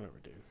this? Whatever,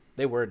 dude.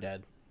 They were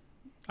dead.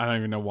 I don't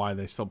even know why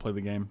they still play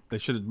the game. They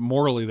should...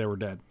 Morally, they were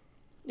dead.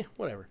 Yeah,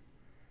 whatever.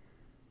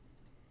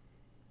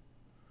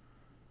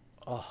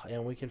 Oh,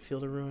 and we can feel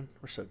the ruin.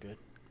 We're so good.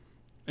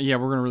 Yeah,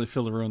 we're going to really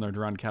feel the ruin their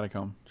Drowned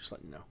Catacomb. Just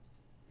let you know.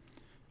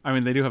 I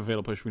mean, they do have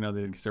Fatal Push. We know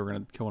they did because they were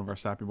going to kill one of our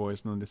Sappy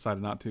boys and then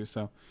decided not to,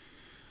 so...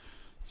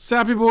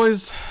 Sappy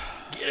boys...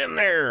 Get in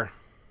there!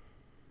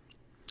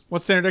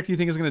 What standard deck do you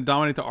think is going to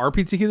dominate the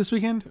RPTQ this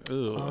weekend?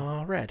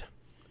 Red.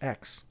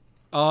 X.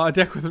 A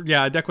deck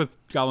with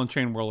Goblin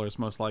Chain Whirlers,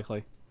 most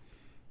likely.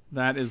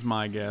 That is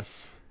my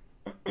guess.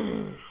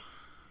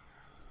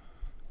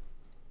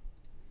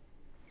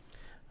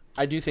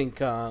 I do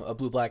think a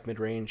blue-black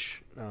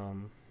mid-range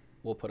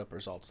will put up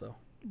results, though.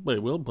 Wait,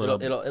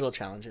 it'll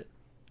challenge it.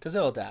 Because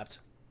it'll adapt.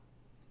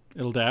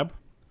 It'll dab?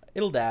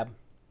 It'll dab.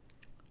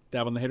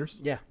 Dab on the haters?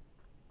 Yeah.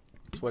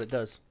 That's what it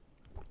does.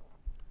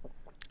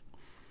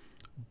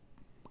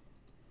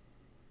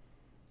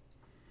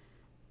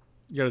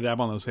 You gotta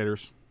dab on those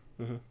haters.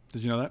 Mm-hmm.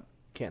 Did you know that?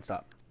 Can't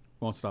stop.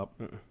 Won't stop.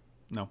 Mm-mm.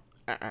 No.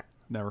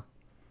 Never.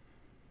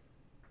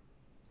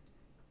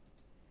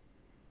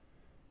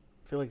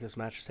 I feel like this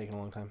match is taking a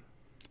long time.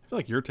 I feel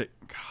like you're taking...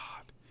 God.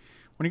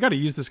 When you gotta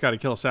use this guy to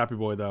kill a Sappy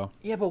Boy, though.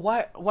 Yeah, but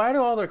why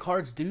do all their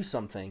cards do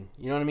something?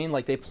 You know what I mean?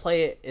 Like, they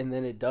play it, and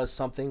then it does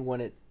something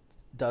when it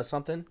does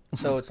something.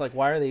 So it's like,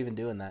 why are they even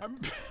doing that?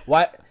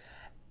 Why?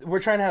 We're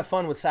trying to have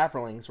fun with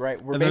Saprolings,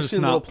 right? We're basically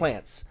little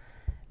plants,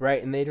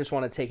 right? And they just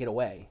want to take it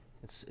away.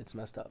 It's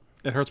messed up.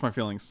 It hurts my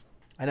feelings.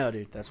 I know,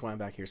 dude. That's why I'm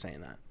back here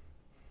saying that.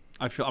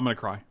 I'm gonna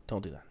cry.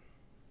 Don't do that.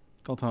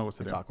 Don't tell me what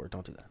to do. It's awkward.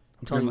 Don't do that.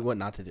 I'm telling you what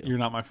not to do. You're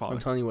not my father.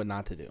 I'm telling you what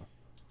not to do.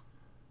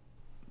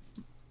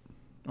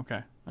 Okay,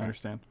 I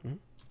understand. Mm-hmm.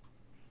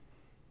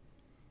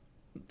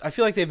 I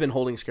feel like they've been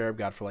holding Scarab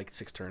God for like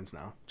 6 turns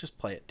now. Just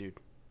play it, dude.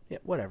 Yeah,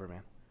 whatever,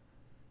 man.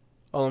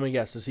 Oh, let me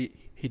guess. He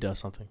does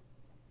something?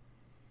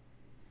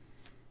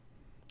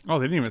 Oh,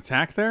 they didn't even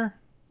attack there?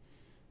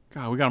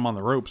 God, we got him on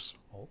the ropes.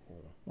 Oh.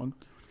 One,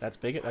 that's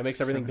big. That makes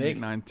everything 7, big. 8,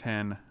 9,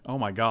 10. Oh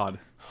my God.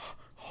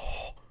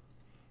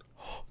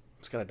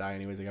 It's gonna die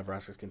anyways. I got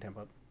Vraska's Contempt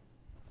up.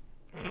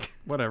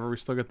 Whatever. We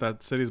still get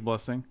that city's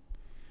blessing.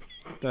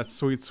 That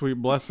sweet, sweet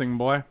blessing,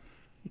 boy.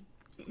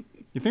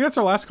 You think that's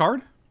our last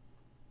card?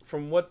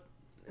 From what?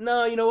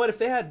 No, you know what? If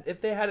they had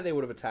it, they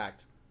would have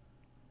attacked.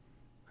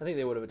 I think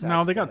they would have attacked.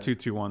 No, they got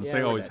 2/2/1s. Yeah,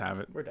 they always have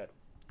it. We're dead.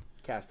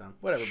 Cast down.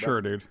 Whatever.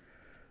 Sure, bro. dude.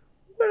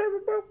 Whatever,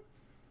 bro.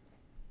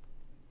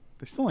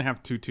 They still only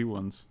have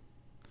 2/2/1s.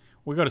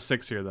 We go to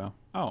 6 here, though.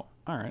 Oh,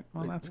 all right.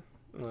 Well, that's.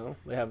 Well,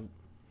 they have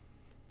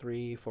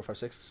 3, 4, 5,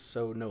 6.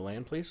 So no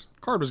land, please.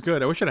 Card was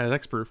good. I wish it had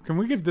hexproof. Can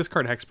we give this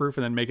card hexproof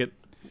and then make it?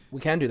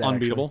 We can do that.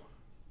 Unbeatable. Actually,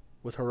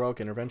 with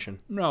heroic intervention.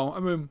 No, I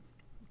mean,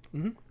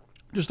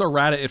 just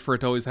errata it for it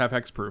to always have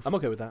hexproof. I'm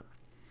okay with that.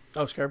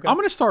 Oh, Scarab God? I'm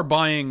gonna start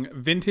buying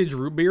vintage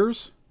root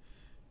beers,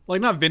 like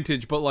not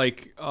vintage, but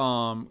like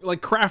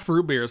craft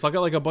root beers. Like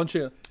a bunch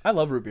of. I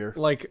love root beer.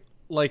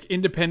 Like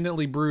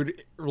independently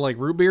brewed like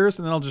root beers,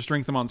 and then I'll just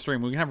drink them on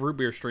stream. We can have root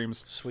beer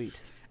streams. Sweet.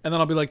 And then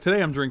I'll be like,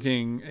 today I'm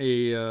drinking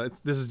a.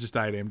 This is just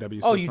Diet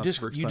AMW. So oh, you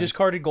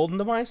discarded Golden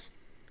Demise.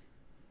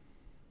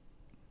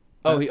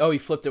 He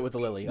flipped it with the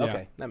Lily. Yeah.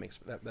 Okay,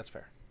 that's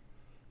fair.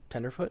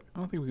 Tenderfoot? I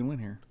don't think we can win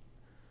here.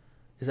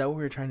 Is that what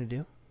we were trying to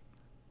do?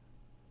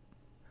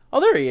 Oh,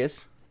 there he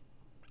is.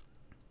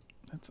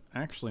 That's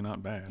actually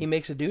not bad. He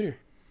makes a deuter.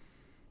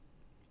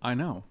 I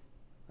know.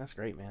 That's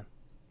great, man.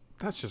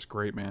 That's just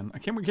great, man. We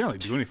can't really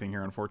do anything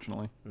here,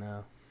 unfortunately.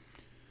 No.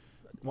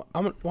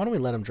 Why don't we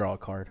let him draw a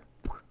card?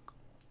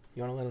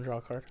 You want to let him draw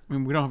a card? I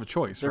mean, we don't have a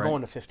choice, They're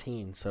going to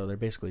 15, so they're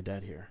basically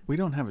dead here. We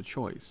don't have a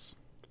choice.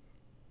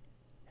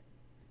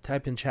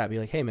 Type in chat. Be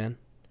like, hey, man.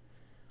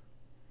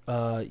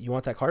 You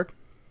want that card?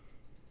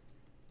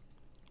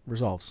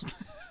 Resolves.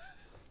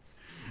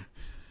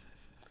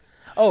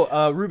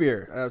 Root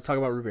beer. Talk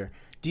about root beer.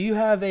 Do you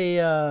have a?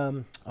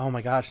 Oh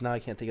my gosh! Now I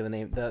can't think of the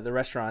name. The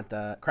restaurant.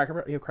 Cracker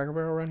Barrel. You have Cracker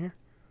Barrel around here?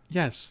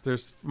 Yes.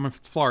 There's. If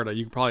it's Florida,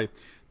 you can probably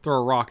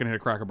throw a rock and hit a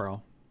Cracker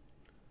Barrel.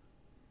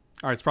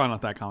 All right, it's probably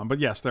not that common, but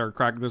yes,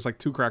 there's like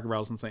 2 Cracker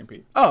Barrels in St.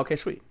 Pete. Oh, okay,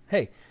 sweet.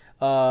 Hey,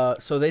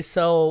 so they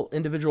sell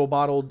individual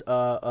bottled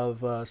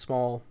of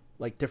small,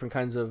 like different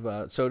kinds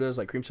of sodas,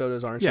 like cream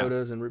sodas, orange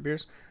sodas, and root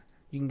beers.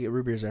 You can get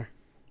root beers there.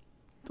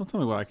 Don't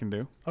tell me what I can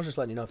do. I was just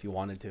letting you know if you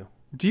wanted to.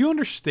 Do you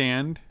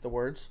understand the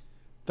words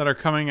that are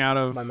coming out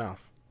of my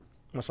mouth?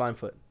 My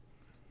Slimefoot.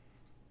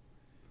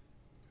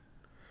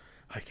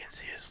 I can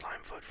see a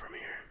Slimefoot from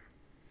here.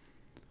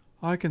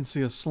 I can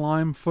see a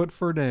Slimefoot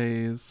for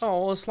days.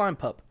 Oh, well, a slime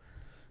pup.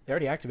 They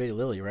already activated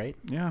Lily, right?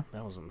 Yeah.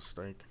 That was a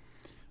mistake.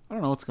 I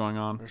don't know what's going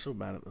on. They're so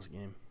bad at this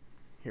game.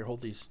 Here,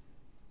 hold these.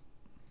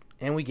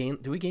 And we gain.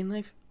 Do we gain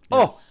life?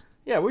 Yes. Oh,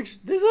 yeah.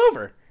 This is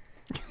over.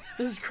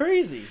 This is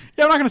crazy.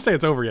 Yeah, I'm not gonna say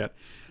it's over yet.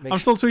 I'm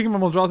still tweaking, but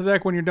we'll draw the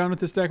deck. When you're done with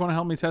this deck, want to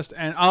help me test?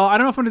 And I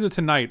don't know if I'm gonna do it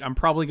tonight. I'm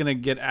probably gonna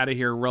get out of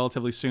here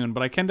relatively soon,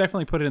 but I can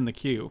definitely put it in the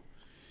queue.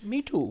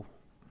 Me too.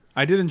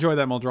 I did enjoy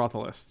that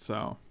Muldrotha list, so.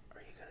 Are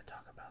you gonna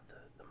talk about the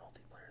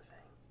multiplayer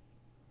thing?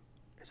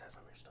 Is that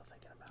something you're still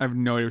thinking about? I have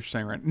no idea what you're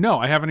saying right now. No,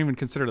 I haven't even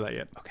considered that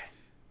yet. Okay.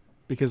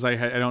 Because I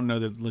don't know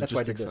the logistics. That's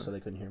why I did this, so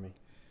they couldn't hear me.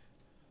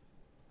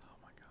 Oh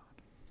my god.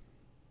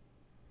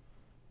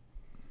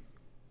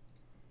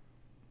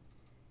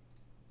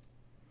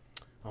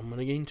 I'm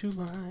gonna gain 2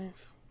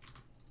 life.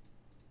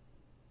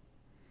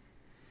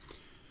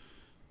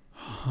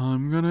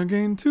 I'm gonna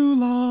gain 2 life.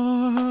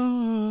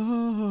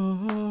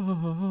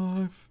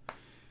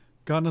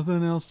 Got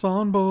nothing else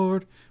on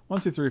board. 1,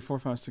 2, 3, 4,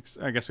 5, 6.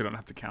 I guess we don't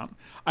have to count.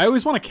 I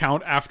always want to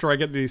count after I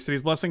get the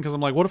city's blessing because I'm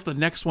like, what if the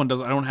next one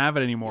does? I don't have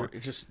it anymore.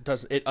 It just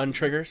does. It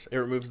untriggers. It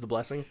removes the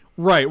blessing.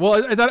 Right.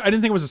 Well, I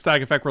didn't think it was a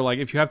static effect where like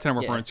if you have 10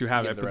 more permanents, you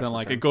have it, but then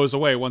like it goes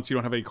away once you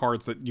don't have any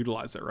cards that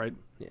utilize it. Right.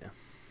 Yeah.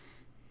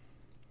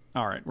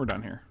 All right, we're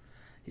done here.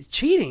 He's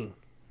cheating.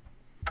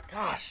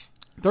 Gosh.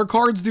 Their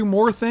cards do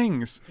more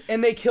things,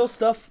 and they kill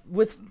stuff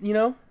with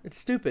it's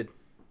stupid.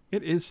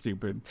 It is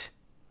stupid.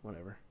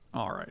 Whatever.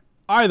 All right.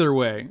 Either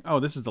way,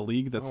 this is the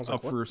league that's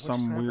up for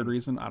some weird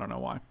reason. I don't know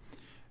why.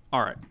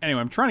 All right. Anyway,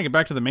 I'm trying to get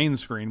back to the main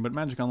screen, but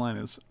Magic Online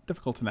is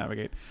difficult to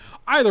navigate.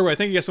 Either way,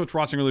 thank you guys so much for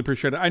watching. Really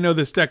appreciate it. I know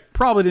this deck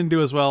probably didn't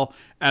do as well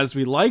as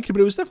we liked, but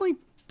it was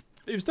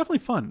definitely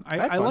fun.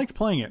 I liked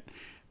playing it.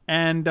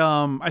 And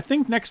I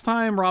think next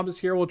time Rob is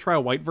here, we'll try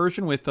a white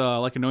version with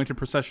like Anointed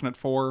Procession at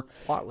 4.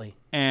 Watley.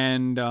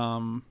 And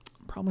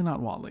probably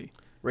not Watley.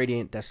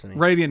 Radiant Destiny.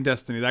 Radiant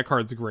Destiny. That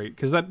card's great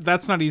because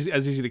that's not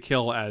as easy to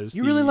kill as.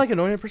 You really like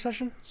Anointed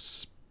Procession?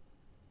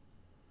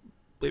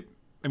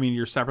 I mean,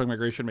 your Saproling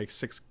Migration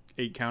makes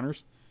 8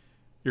 counters.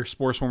 Your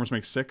Spore Swarms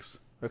make 6.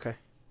 Okay.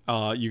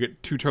 You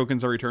get 2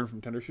 tokens every turn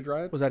from Tendershoot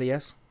Dryad. Was that a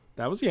yes?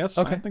 That was a yes.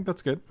 Okay. I think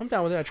that's good. I'm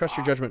down with it. I trust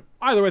your judgment.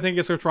 Either way, thank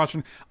you guys so much for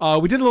watching.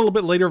 We did a little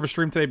bit later of a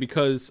stream today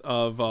because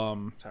of.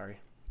 Sorry.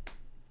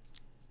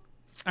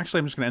 Actually,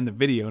 I'm just going to end the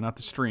video, not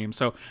the stream.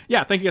 So,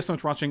 yeah, thank you guys so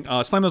much for watching.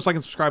 Slam those like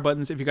and subscribe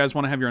buttons. If you guys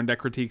want to have your own deck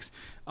critiques,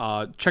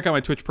 check out my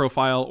Twitch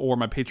profile or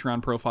my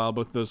Patreon profile.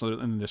 Both of those are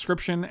in the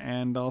description.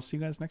 And I'll see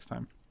you guys next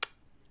time.